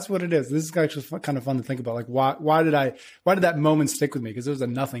that's what it is. This is actually kind of fun to think about. Like, why did that moment stick with me? Because it was a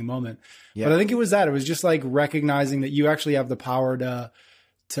nothing moment. Yeah. But I think it was that. It was just like recognizing that you actually have the power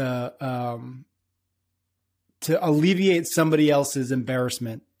to alleviate somebody else's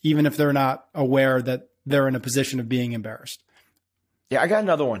embarrassment, even if they're not aware that they're in a position of being embarrassed. Yeah, I got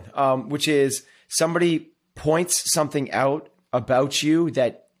another one, which is somebody points something out about you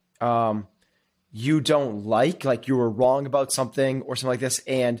that you don't like you were wrong about something or something like this,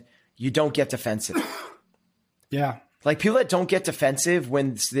 and you don't get defensive. Yeah. Like people that don't get defensive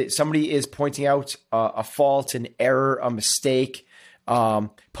when somebody is pointing out a fault, an error, a mistake,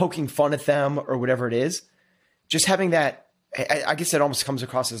 poking fun at them or whatever it is. Just having that, I guess it almost comes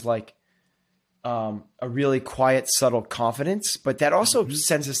across as like a really quiet, subtle confidence, but that also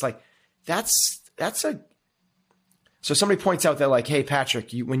sends us like, so somebody points out that like, hey,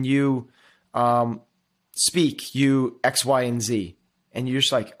 Patrick, when you speak, you X, Y, and Z. And you're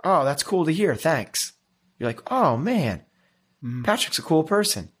just like, oh, that's cool to hear. Thanks. You're like, oh, man, Patrick's a cool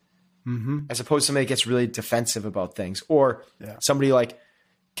person. As opposed to somebody that gets really defensive about things. Or somebody like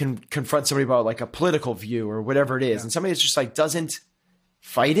can confront somebody about like a political view or whatever it is. And somebody that's just like doesn't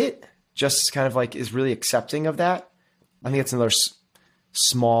fight it, just kind of like is really accepting of that. I think it's another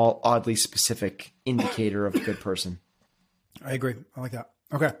small, oddly specific indicator of a good person. I agree. I like that.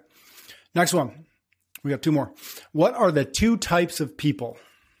 Okay. Next one. We got two more. What are the two types of people?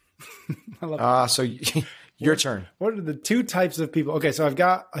 I love that. So your turn. What are the two types of people? Okay. So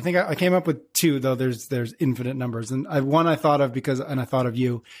I think I came up with two, though there's infinite numbers. And one I thought of and I thought of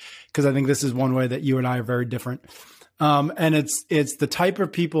you, because I think this is one way that you and I are very different. And it's the type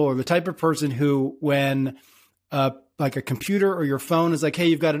of people or the type of person who, when like a computer or your phone is like, hey,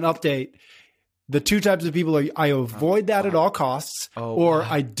 you've got an update. The two types of people are I avoid that at all costs, or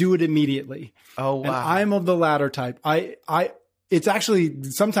I do it immediately. Oh, wow. And I'm of the latter type. It's actually,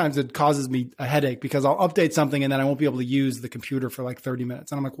 sometimes it causes me a headache because I'll update something and then I won't be able to use the computer for like 30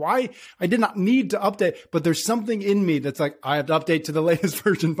 minutes. And I'm like, why? I did not need to update, but there's something in me that's like, I have to update to the latest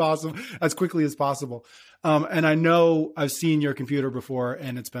version possible as quickly as possible. And I know I've seen your computer before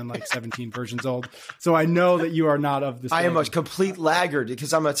and it's been like 17 versions old. So I know that you are not of this. I am a complete laggard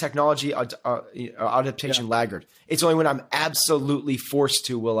because I'm a technology adaptation laggard. It's only when I'm absolutely forced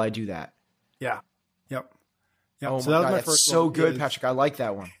to will I do that. Yeah. Yep. Oh so that was my first so good, Patrick. I like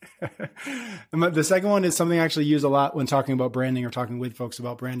that one. The second one is something I actually use a lot when talking about branding or talking with folks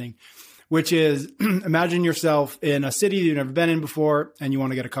about branding, which is imagine yourself in a city you've never been in before and you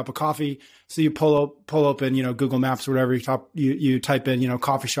want to get a cup of coffee. So you pull open, Google Maps or whatever, you type in,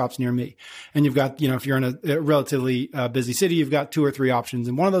 coffee shops near me. And you've got, if you're in a relatively busy city, you've got two or three options.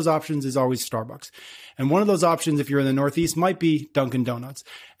 And one of those options is always Starbucks. And one of those options, if you're in the Northeast, might be Dunkin' Donuts.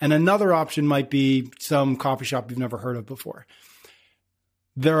 And another option might be some coffee shop you've never heard of before.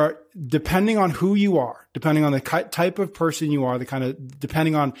 There are, depending on who you are, depending on the type of person you are,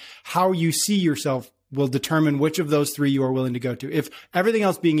 depending on how you see yourself will determine which of those three you are willing to go to. If everything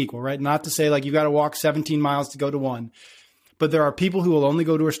else being equal, right? Not to say like you've got to walk 17 miles to go to one. But there are people who will only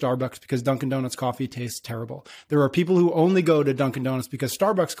go to a Starbucks because Dunkin' Donuts coffee tastes terrible. There are people who only go to Dunkin' Donuts because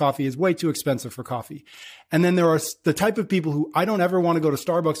Starbucks coffee is way too expensive for coffee. And then there are the type of people who I don't ever want to go to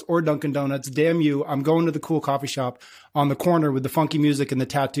Starbucks or Dunkin' Donuts. Damn you, I'm going to the cool coffee shop on the corner with the funky music and the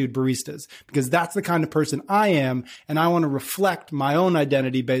tattooed baristas because that's the kind of person I am. And I want to reflect my own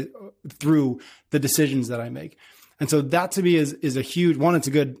identity through the decisions that I make. And so that to me is a huge one. It's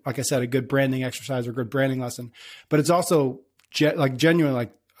a good, like I said, a good branding exercise or good branding lesson, but it's also genuinely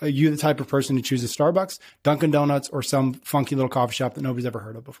are you the type of person who chooses Starbucks, Dunkin' Donuts, or some funky little coffee shop that nobody's ever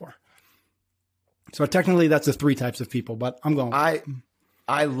heard of before? So technically that's the three types of people, but I'm going.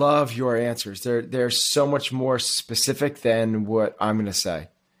 I love your answers. They're so much more specific than what I'm going to say.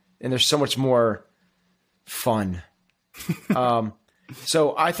 And they're so much more fun.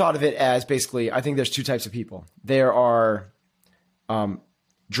 So I thought of it as basically, I think there's two types of people. There are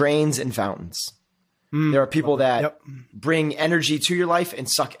drains and fountains. There are people that bring energy to your life and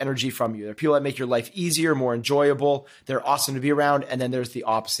suck energy from you. There are people that make your life easier, more enjoyable. They're awesome to be around. And then there's the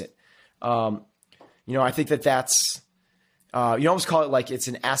opposite. I think that's, you almost call it like it's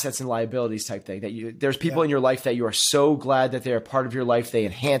an assets and liabilities type thing. There's people in your life that you are so glad that they're a part of your life. They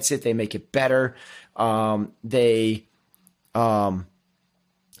enhance it. They make it better. They're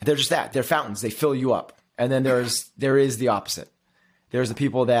just that. They're fountains. They fill you up. And then there is the opposite. There's the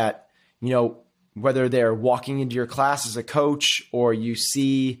people that, whether they're walking into your class as a coach or you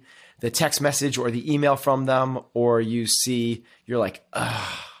see the text message or the email from them or you're like,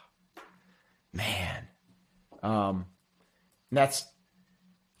 ah, man. That's,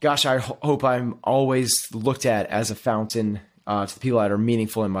 gosh, I hope I'm always looked at as a fountain to the people that are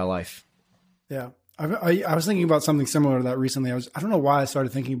meaningful in my life. Yeah. I was thinking about something similar to that recently. I don't know why I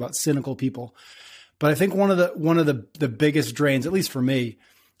started thinking about cynical people, but I think one of the biggest drains, at least for me,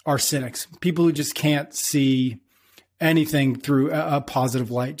 are cynics, people who just can't see anything through a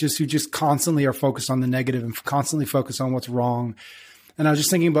positive light, who just constantly are focused on the negative and constantly focused on what's wrong. And I was just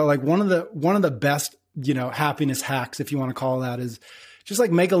thinking about like one of the best, happiness hacks, if you want to call that, is just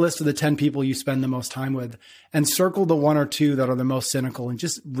like make a list of the 10 people you spend the most time with and circle the one or two that are the most cynical and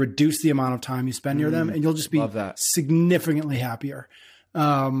just reduce the amount of time you spend near them. And you'll just be significantly happier.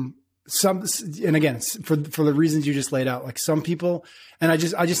 and again, for the reasons you just laid out, like some people, and I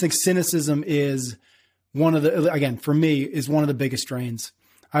just think cynicism is one of the, again, for me, is one of the biggest drains.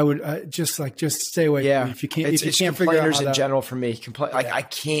 I would just stay away. Yeah. If you can't, it's figure out complainers how in general for me. Like I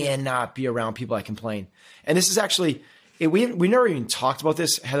cannot be around people that complain. And this is actually, we never even talked about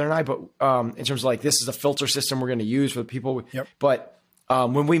this, Heather and I, but in terms of like, this is a filter system we're going to use for people. Yep. But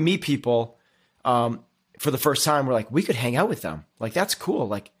when we meet people for the first time, we're like, we could hang out with them. Like, that's cool.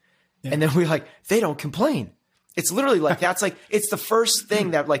 Like, and then we're like, they don't complain. It's literally like, that's like, it's the first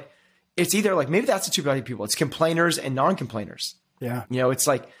thing that like, it's either like, maybe that's the two types of people. It's complainers and non-complainers. Yeah. You know, it's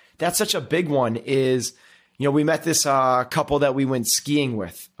like, that's such a big one is, you know, we met this couple that we went skiing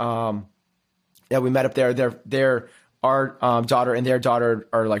with that we met up there. Our daughter and their daughter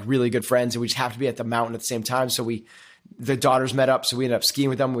are like really good friends, and we just happened to be at the mountain at the same time. So the daughters met up. So we ended up skiing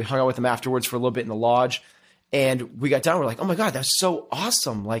with them. We hung out with them afterwards for a little bit in the lodge, and we got done. We're like, oh my God, that's so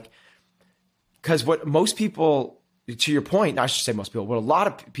awesome. Like, cause what most people, to your point, I should say most people, what a lot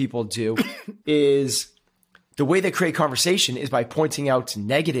of people do is the way they create conversation is by pointing out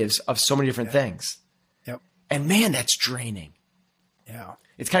negatives of so many different things. Yep. And man, that's draining. Yeah.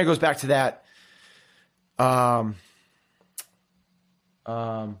 It kind of goes back to that, Eleanor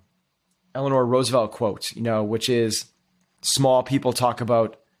Roosevelt quote, you know, which is small people talk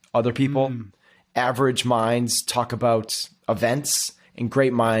about other people, average minds talk about events, and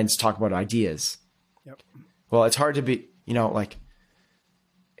great minds talk about ideas. Yep. Well, it's hard to be, you know, like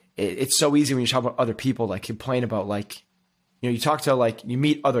it's so easy when you talk about other people, like complain about like, you know, you talk to like, you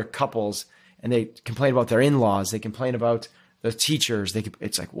meet other couples and they complain about their in-laws. They complain about the teachers.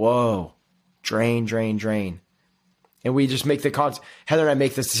 It's like, whoa, drain. And we just make Heather and I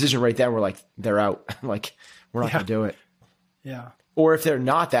make this decision right then. We're like, they're out. Like, we're not going to do it. Yeah. Or if they're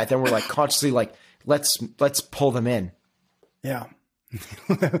not that, then we're like consciously like, let's pull them in. Yeah.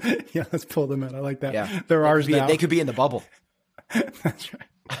 Yeah. Let's pull them in. I like that. Yeah. They're ours now. They could be in the bubble. That's right.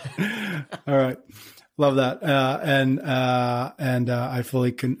 All right. Love that. And I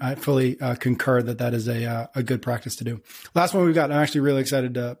fully concur that is a good practice to do. Last one we've got. I'm actually really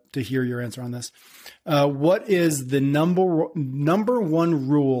excited to hear your answer on this. What is the number one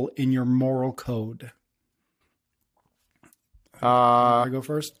rule in your moral code? I go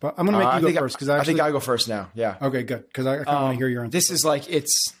first, but I'm going to make you go first because I think I go first now. Yeah. Okay, good. Because I kind of want to hear your answer. This is like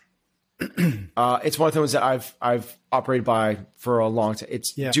it's one of the things that I've operated by for a long time.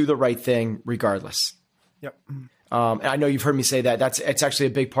 It's do the right thing regardless. Yep. And I know you've heard me say that. It's actually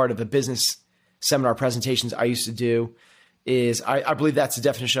a big part of the business seminar presentations I used to do. Is I believe that's the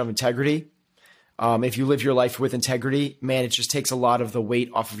definition of integrity. If you live your life with integrity, man, it just takes a lot of the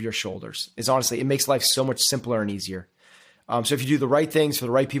weight off of your shoulders. It makes life so much simpler and easier. So if you do the right things for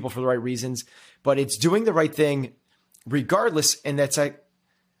the right people for the right reasons, but it's doing the right thing regardless, and that's like,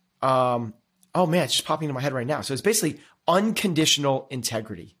 oh man, it's just popping into my head right now. So it's basically unconditional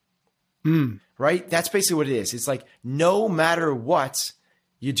integrity, right? That's basically what it is. It's like, no matter what,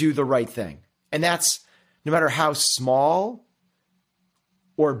 you do the right thing. And that's no matter how small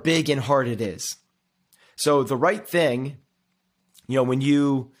or big and hard it is. So the right thing, you know, when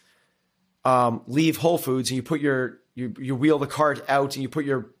you leave Whole Foods and you put you wheel the cart out and you put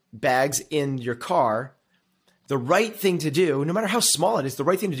your bags in your car, the right thing to do, no matter how small it is, the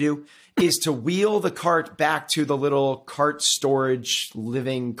right thing to do is to wheel the cart back to the little cart storage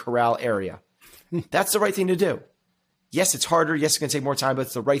living corral area. That's the right thing to do. Yes, it's harder. Yes, it's going to take more time, but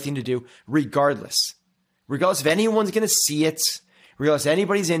it's the right thing to do regardless. Regardless if anyone's going to see it, regardless if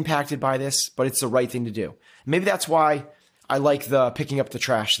anybody's impacted by this, but it's the right thing to do. Maybe that's why I like the picking up the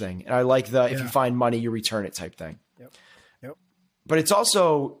trash thing. And I like if you find money, you return it type thing. Yep. But it's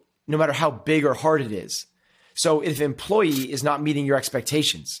also no matter how big or hard it is. So if an employee is not meeting your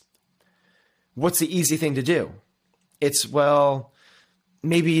expectations, what's the easy thing to do? It's, well,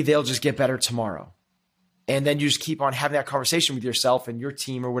 maybe they'll just get better tomorrow. And then you just keep on having that conversation with yourself and your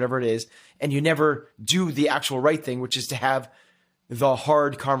team or whatever it is. And you never do the actual right thing, which is to have the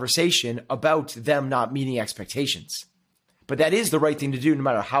hard conversation about them not meeting expectations. But that is the right thing to do no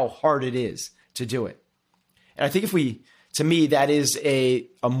matter how hard it is to do it. And I think to me, that is a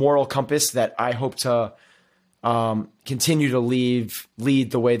moral compass that I hope to continue to lead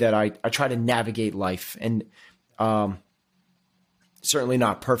the way that I try to navigate life. And certainly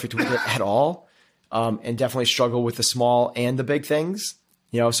not perfect with it at all. And definitely struggle with the small and the big things,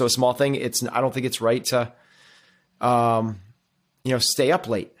 you know, so a small thing, I don't think it's right to, stay up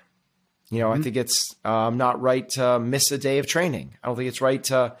late. You know, I think it's not right to miss a day of training. I don't think it's right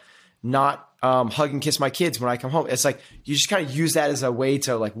to not hug and kiss my kids when I come home. It's like, you just kind of use that as a way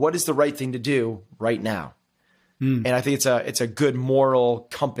to like, what is the right thing to do right now? And I think it's a good moral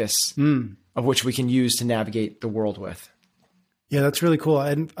compass of which we can use to navigate the world with. Yeah, that's really cool.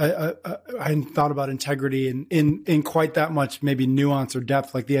 And I hadn't thought about integrity in quite that much, maybe nuance or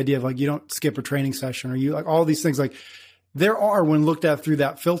depth, like the idea of like, you don't skip a training session, or you like all these things. Like there are, when looked at through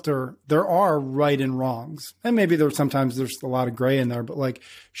that filter, there are right and wrongs. And maybe sometimes there's a lot of gray in there, but like,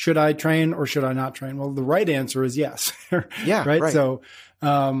 should I train or should I not train? Well, the right answer is yes. Yeah. Right. So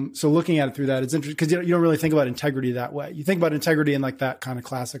looking at it through that, it's interesting because you don't really think about integrity that way. You think about integrity in like that kind of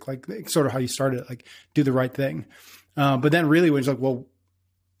classic, like sort of how you started, like do the right thing. But then really when it's like, well,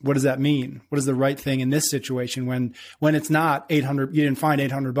 what does that mean? What is the right thing in this situation when it's not 800, you didn't find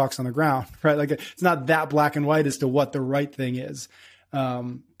 $800 on the ground, right? Like it's not that black and white as to what the right thing is.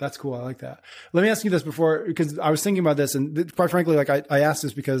 That's cool. I like that. Let me ask you this before, because I was thinking about this, and quite frankly, like I asked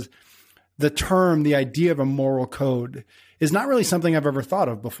this because the idea of a moral code is not really something I've ever thought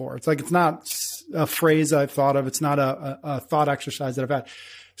of before. It's like, it's not a phrase I've thought of. It's not a thought exercise that I've had.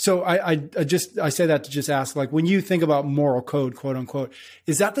 So I say that to just ask, like, when you think about moral code, quote unquote,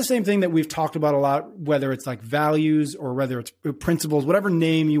 is that the same thing that we've talked about a lot, whether it's like values or whether it's principles, whatever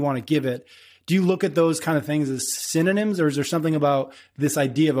name you want to give it? Do you look at those kind of things as synonyms, or is there something about this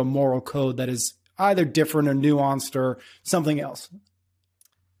idea of a moral code that is either different or nuanced or something else?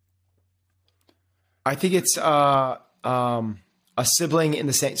 I think it's a sibling in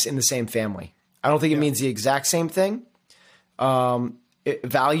the same family. I don't think it means the exact same thing.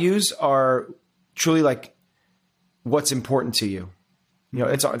 Values are truly like what's important to you. You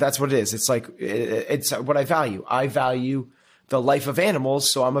know, that's what it is. It's like, it's what I value. I value the life of animals,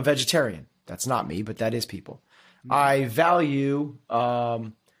 so I'm a vegetarian. That's not me, but that is people. I value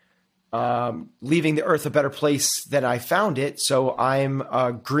leaving the earth a better place than I found it, so I'm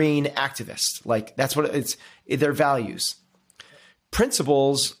a green activist. Like that's what they're values.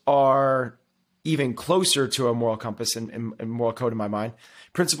 Principles are even closer to a moral compass and moral code in my mind.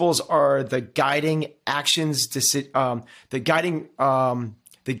 Principles are the guiding actions, the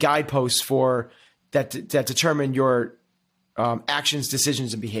guideposts for that determine your actions,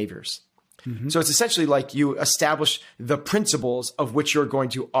 decisions, and behaviors. Mm-hmm. So it's essentially like you establish the principles of which you're going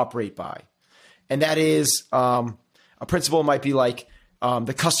to operate by. And that is, a principle might be like,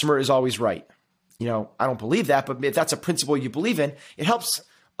 the customer is always right. You know, I don't believe that, but if that's a principle you believe in, it helps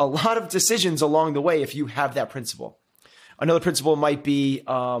a lot of decisions along the way if you have that principle. Another principle might be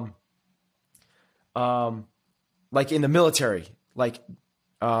like in the military, like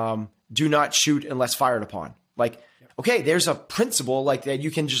do not shoot unless fired upon. Like, okay, there's a principle like that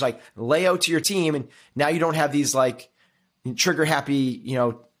you can just like lay out to your team, and now you don't have these like trigger happy,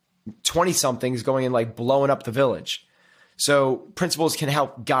 20-somethings going and like blowing up the village. So principles can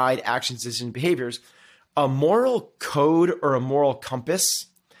help guide actions, decisions, behaviors. A moral code or a moral compass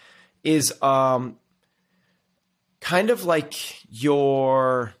is kind of like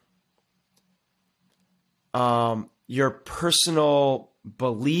your personal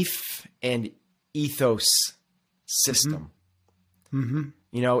belief and ethos system. Mm-hmm.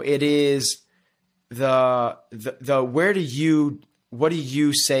 It is the what do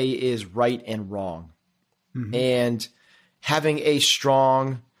you say is right and wrong? Mm-hmm. And having a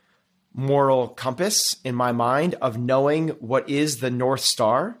strong moral compass in my mind of knowing what is the North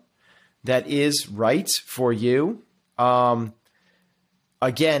Star that is right for you,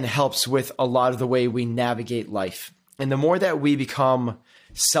 again, helps with a lot of the way we navigate life. And the more that we become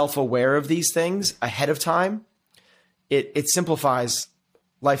self-aware of these things ahead of time, it simplifies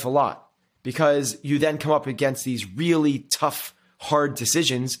life a lot, because you then come up against these really tough, hard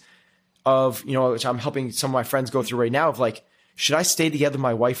decisions of, which I'm helping some of my friends go through right now, of like, should I stay together with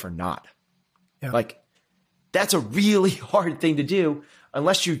my wife or not? Yeah. Like, that's a really hard thing to do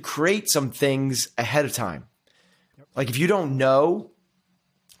unless you create some things ahead of time. Yep. Like if you don't know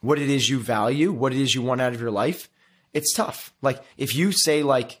what it is you value, what it is you want out of your life, it's tough. Like if you say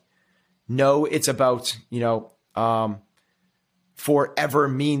like, no, it's about, forever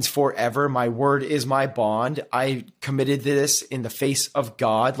means forever. My word is my bond. I committed this in the face of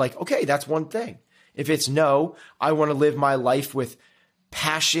God. Like, okay, that's one thing. If it's no, I want to live my life with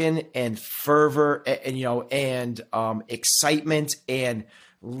passion and fervor and excitement and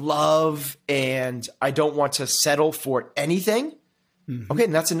love, and I don't want to settle for anything. Mm-hmm. Okay,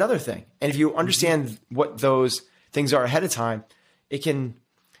 and that's another thing. And if you understand what those things are ahead of time, it can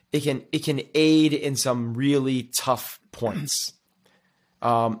aid in some really tough points.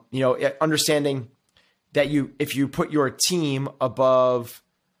 Understanding that if you put your team above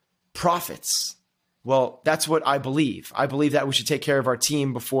profits, well, that's what I believe. I believe that we should take care of our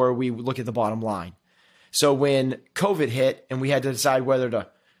team before we look at the bottom line. So when COVID hit and we had to decide whether to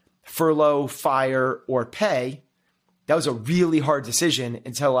furlough, fire, or pay, that was a really hard decision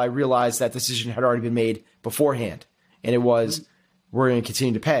until I realized that decision had already been made beforehand. And it was, we're going to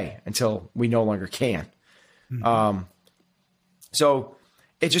continue to pay until we no longer can. So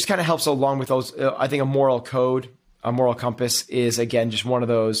it just kind of helps along with those. I think a moral code, a moral compass is, again, just one of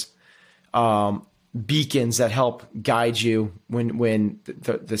those beacons that help guide you when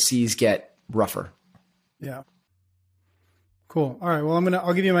the seas get rougher. Yeah. Cool. All right. Well,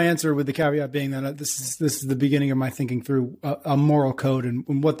 I'll give you my answer with the caveat being that this is the beginning of my thinking through a moral code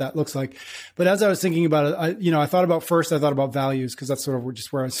and what that looks like. But as I was thinking about it, I thought about values, because that's sort of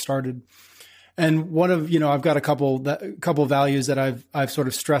just where I started. And one of, I've got a couple values that I've sort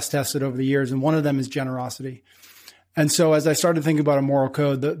of stress tested over the years. And one of them is generosity. And so as I started thinking about a moral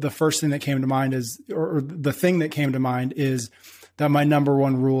code, the first thing that came to mind is, or the thing that came to mind is that my number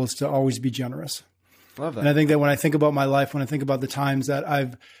one rule is to always be generous. Love that. And I think that when I think about my life, when I think about the times that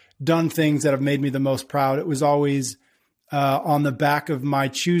I've done things that have made me the most proud, it was always on the back of my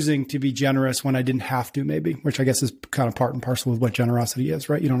choosing to be generous when I didn't have to, maybe, which I guess is kind of part and parcel with what generosity is,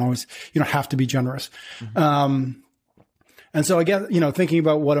 right? You don't have to be generous. And so I guess, thinking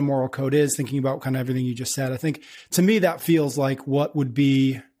about what a moral code is, thinking about kind of everything you just said, I think to me that feels like what would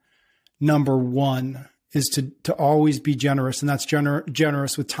be number one is to always be generous. And that's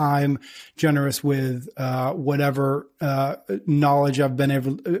generous with time, generous with whatever knowledge I've been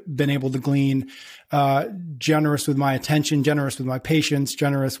able to glean, generous with my attention, generous with my patience,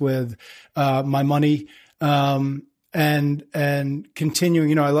 generous with my money, and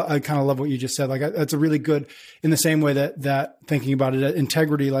continuing. I kind of love what you just said. Like that's a really good, in the same way that thinking about it,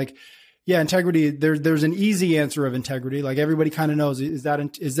 integrity, like. Yeah, integrity. There's an easy answer of integrity. Like everybody kind of knows is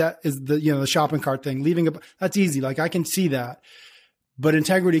the shopping cart thing. That's easy. Like I can see that, but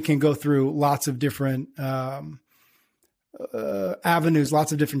integrity can go through lots of different avenues,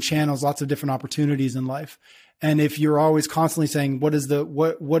 lots of different channels, lots of different opportunities in life. And if you're always constantly saying, what is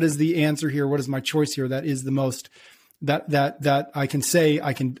the answer here? What is my choice here? That is the most that I can say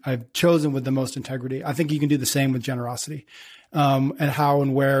I've chosen with the most integrity. I think you can do the same with generosity. And how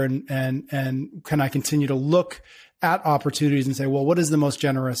and where and can I continue to look at opportunities and say, well, what is the most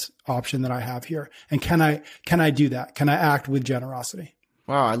generous option that I have here? And can I do that? Can I act with generosity?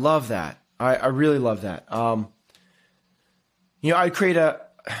 Wow. I love that. I really love that. I create a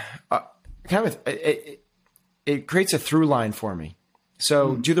kind of, it creates a through line for me.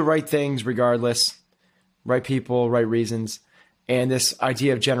 So do the right things regardless, right people, right reasons. And this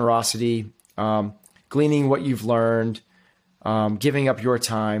idea of generosity, gleaning what you've learned, giving up your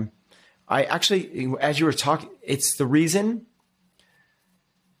time. I actually, as you were talking, it's the reason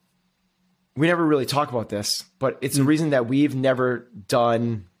we never really talk about this, but it's the reason that we've never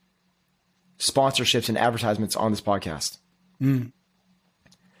done sponsorships and advertisements on this podcast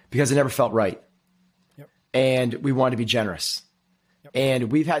because it never felt right. Yep. And we want to be generous. Yep.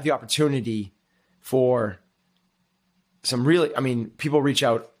 And we've had the opportunity for some really, people reach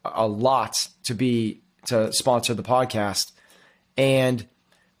out a lot to sponsor the podcast. And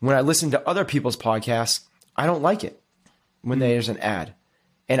when I listen to other people's podcasts, I don't like it when there's an ad.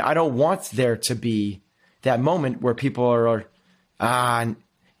 And I don't want there to be that moment where people are, it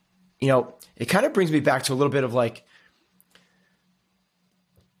kind of brings me back to a little bit of like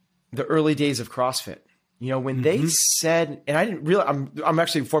the early days of CrossFit. When they said, and I didn't realize, I'm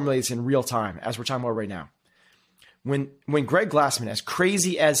actually formulating this in real time as we're talking about right now. When Greg Glassman, as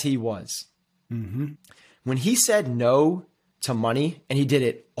crazy as he was, when he said no to money, and he did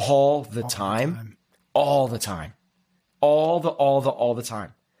it all the time.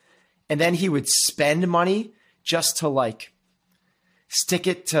 And then he would spend money just to like stick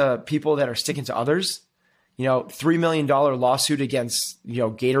it to people that are sticking to others. $3 million lawsuit against,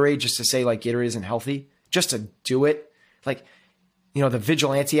 Gatorade, just to say like Gatorade isn't healthy, just to do it. Like, the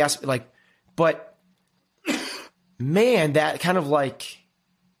vigilante aspect, like, but man, that kind of like,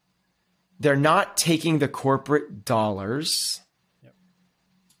 they're not taking the corporate dollars. Yep.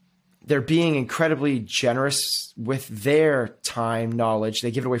 They're being incredibly generous with their time, knowledge. They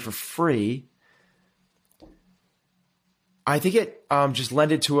give it away for free. I think it just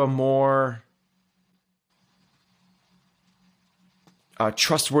lended to a more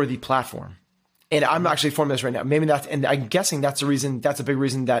trustworthy platform. And I'm actually forming this right now. Maybe and I'm guessing that's a big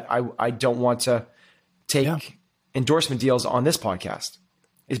reason that I don't want to take endorsement deals on this podcast,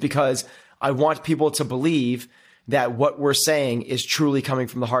 is because I want people to believe that what we're saying is truly coming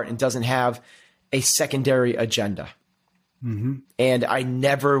from the heart and doesn't have a secondary agenda. And I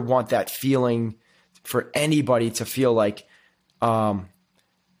never want that feeling for anybody to feel like I'm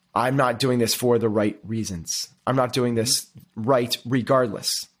not doing this for the right reasons. I'm not doing this right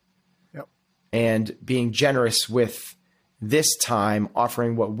regardless. Yep. And being generous with this time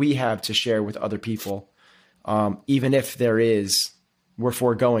offering what we have to share with other people, even if we're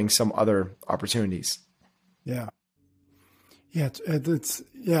foregoing some other opportunities. Yeah. Yeah. It's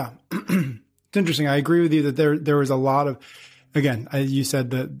interesting. I agree with you that there was a lot of, again, you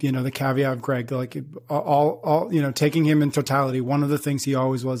said that, the caveat of Greg, like all, taking him in totality, one of the things he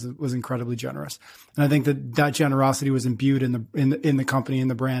always was incredibly generous. And I think that generosity was imbued in the company, in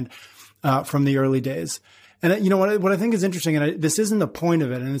the brand, from the early days. And what I think is interesting, and this isn't the point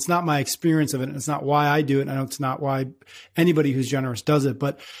of it, and it's not my experience of it, and it's not why I do it, and I know it's not why anybody who's generous does it,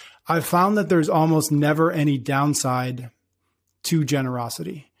 but I've found that there's almost never any downside to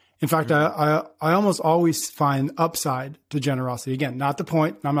generosity. In fact, I almost always find upside to generosity. Again, not the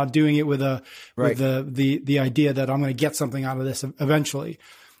point. I'm not doing it with the idea that I'm going to get something out of this eventually,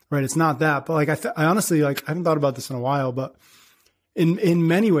 right? It's not that, but I honestly, I haven't thought about this in a while, but in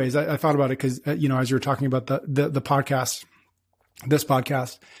many ways, I thought about it because, as you were talking about the podcast, this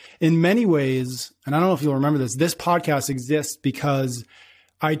podcast, in many ways, and I don't know if you'll remember this podcast exists because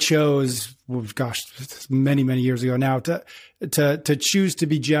I chose, many, many years ago now to choose to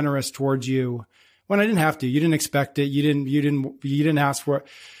be generous towards you when I didn't have to. You didn't expect it. You didn't ask for it,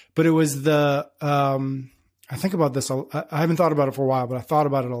 but it was I think about this. I haven't thought about it for a while, but I thought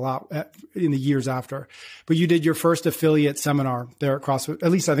about it a lot in the years after. But you did your first affiliate seminar there at CrossFit. At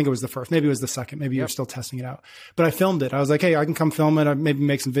least I think it was the first. Maybe it was the second. Maybe you're still testing it out. But I filmed it. I was like, hey, I can come film it. I maybe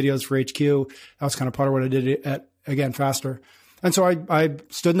make some videos for HQ. That was kind of part of what I did at, again, Faster. And so I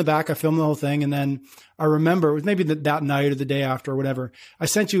stood in the back. I filmed the whole thing. And then I remember it was maybe that night or the day after or whatever. I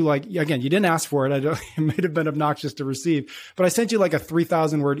sent you again, you didn't ask for it. It may have been obnoxious to receive, but I sent you a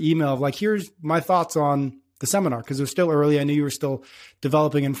 3,000 word email of here's my thoughts on the seminar, because it was still early. I knew you were still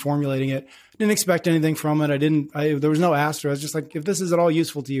developing and formulating it. Didn't expect anything from it. There was no ask. I was just like, if this is at all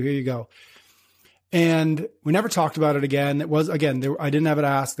useful to you, here you go. And we never talked about it again. It was, again, I didn't have it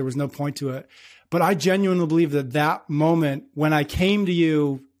asked. There was no point to it. But I genuinely believe that moment when I came to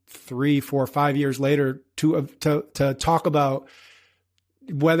you 3, 4, 5 years later to talk about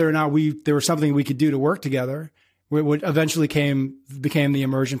whether or not there was something we could do to work together, what eventually became the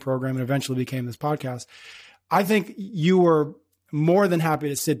immersion program and eventually became this podcast. I think you were more than happy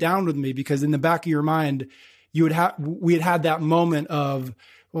to sit down with me because in the back of your mind, we had had that moment of,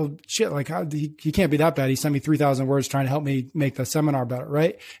 well, shit, he can't be that bad. He sent me 3,000 words trying to help me make the seminar better,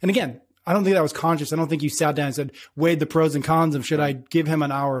 right? And again, I don't think that was conscious. I don't think you sat down and said, weighed the pros and cons of should I give him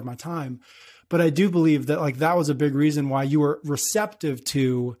an hour of my time? But I do believe that that was a big reason why you were receptive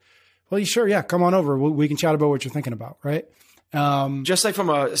to, well, sure, yeah, come on over. We can chat about what you're thinking about, right? Just from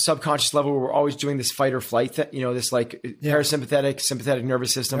a subconscious level, we're always doing this fight or flight, this parasympathetic, sympathetic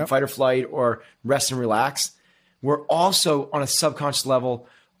nervous system, fight or flight, or rest and relax. We're also on a subconscious level,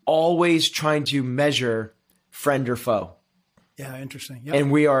 always trying to measure friend or foe. Yeah. Interesting. Yep.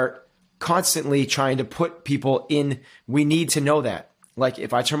 And we are constantly trying to put people in, we need to know that.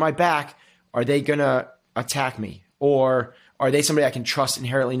 If I turn my back, are they going to attack me? Or are they somebody I can trust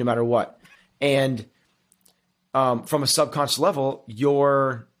inherently no matter what? And from a subconscious level,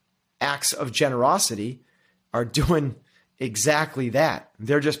 your acts of generosity are doing exactly that.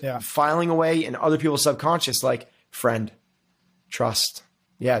 They're just filing away in other people's subconscious, friend, trust.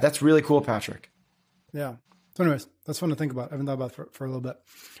 Yeah, that's really cool, Patrick. Yeah. So anyways, that's fun to think about. I haven't thought about it for a little bit.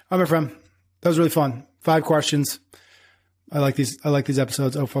 All right, my friend. That was really fun. 5 questions. I like these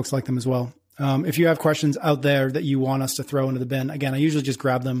episodes. Oh, folks like them as well. If you have questions out there that you want us to throw into the bin, again, I usually just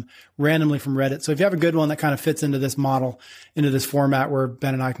grab them randomly from Reddit. So if you have a good one that kind of fits into this model, into this format where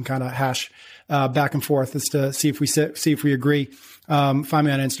Ben and I can kind of hash back and forth as to see if we agree, find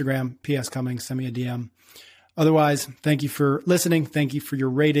me on Instagram, PS Cummings, send me a DM. Otherwise, thank you for listening. Thank you for your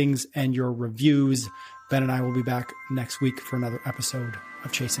ratings and your reviews. Ben and I will be back next week for another episode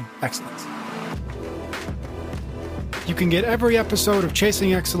of Chasing Excellence. You can get every episode of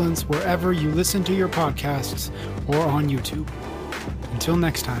Chasing Excellence wherever you listen to your podcasts or on YouTube. Until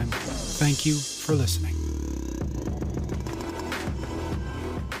next time, thank you for listening.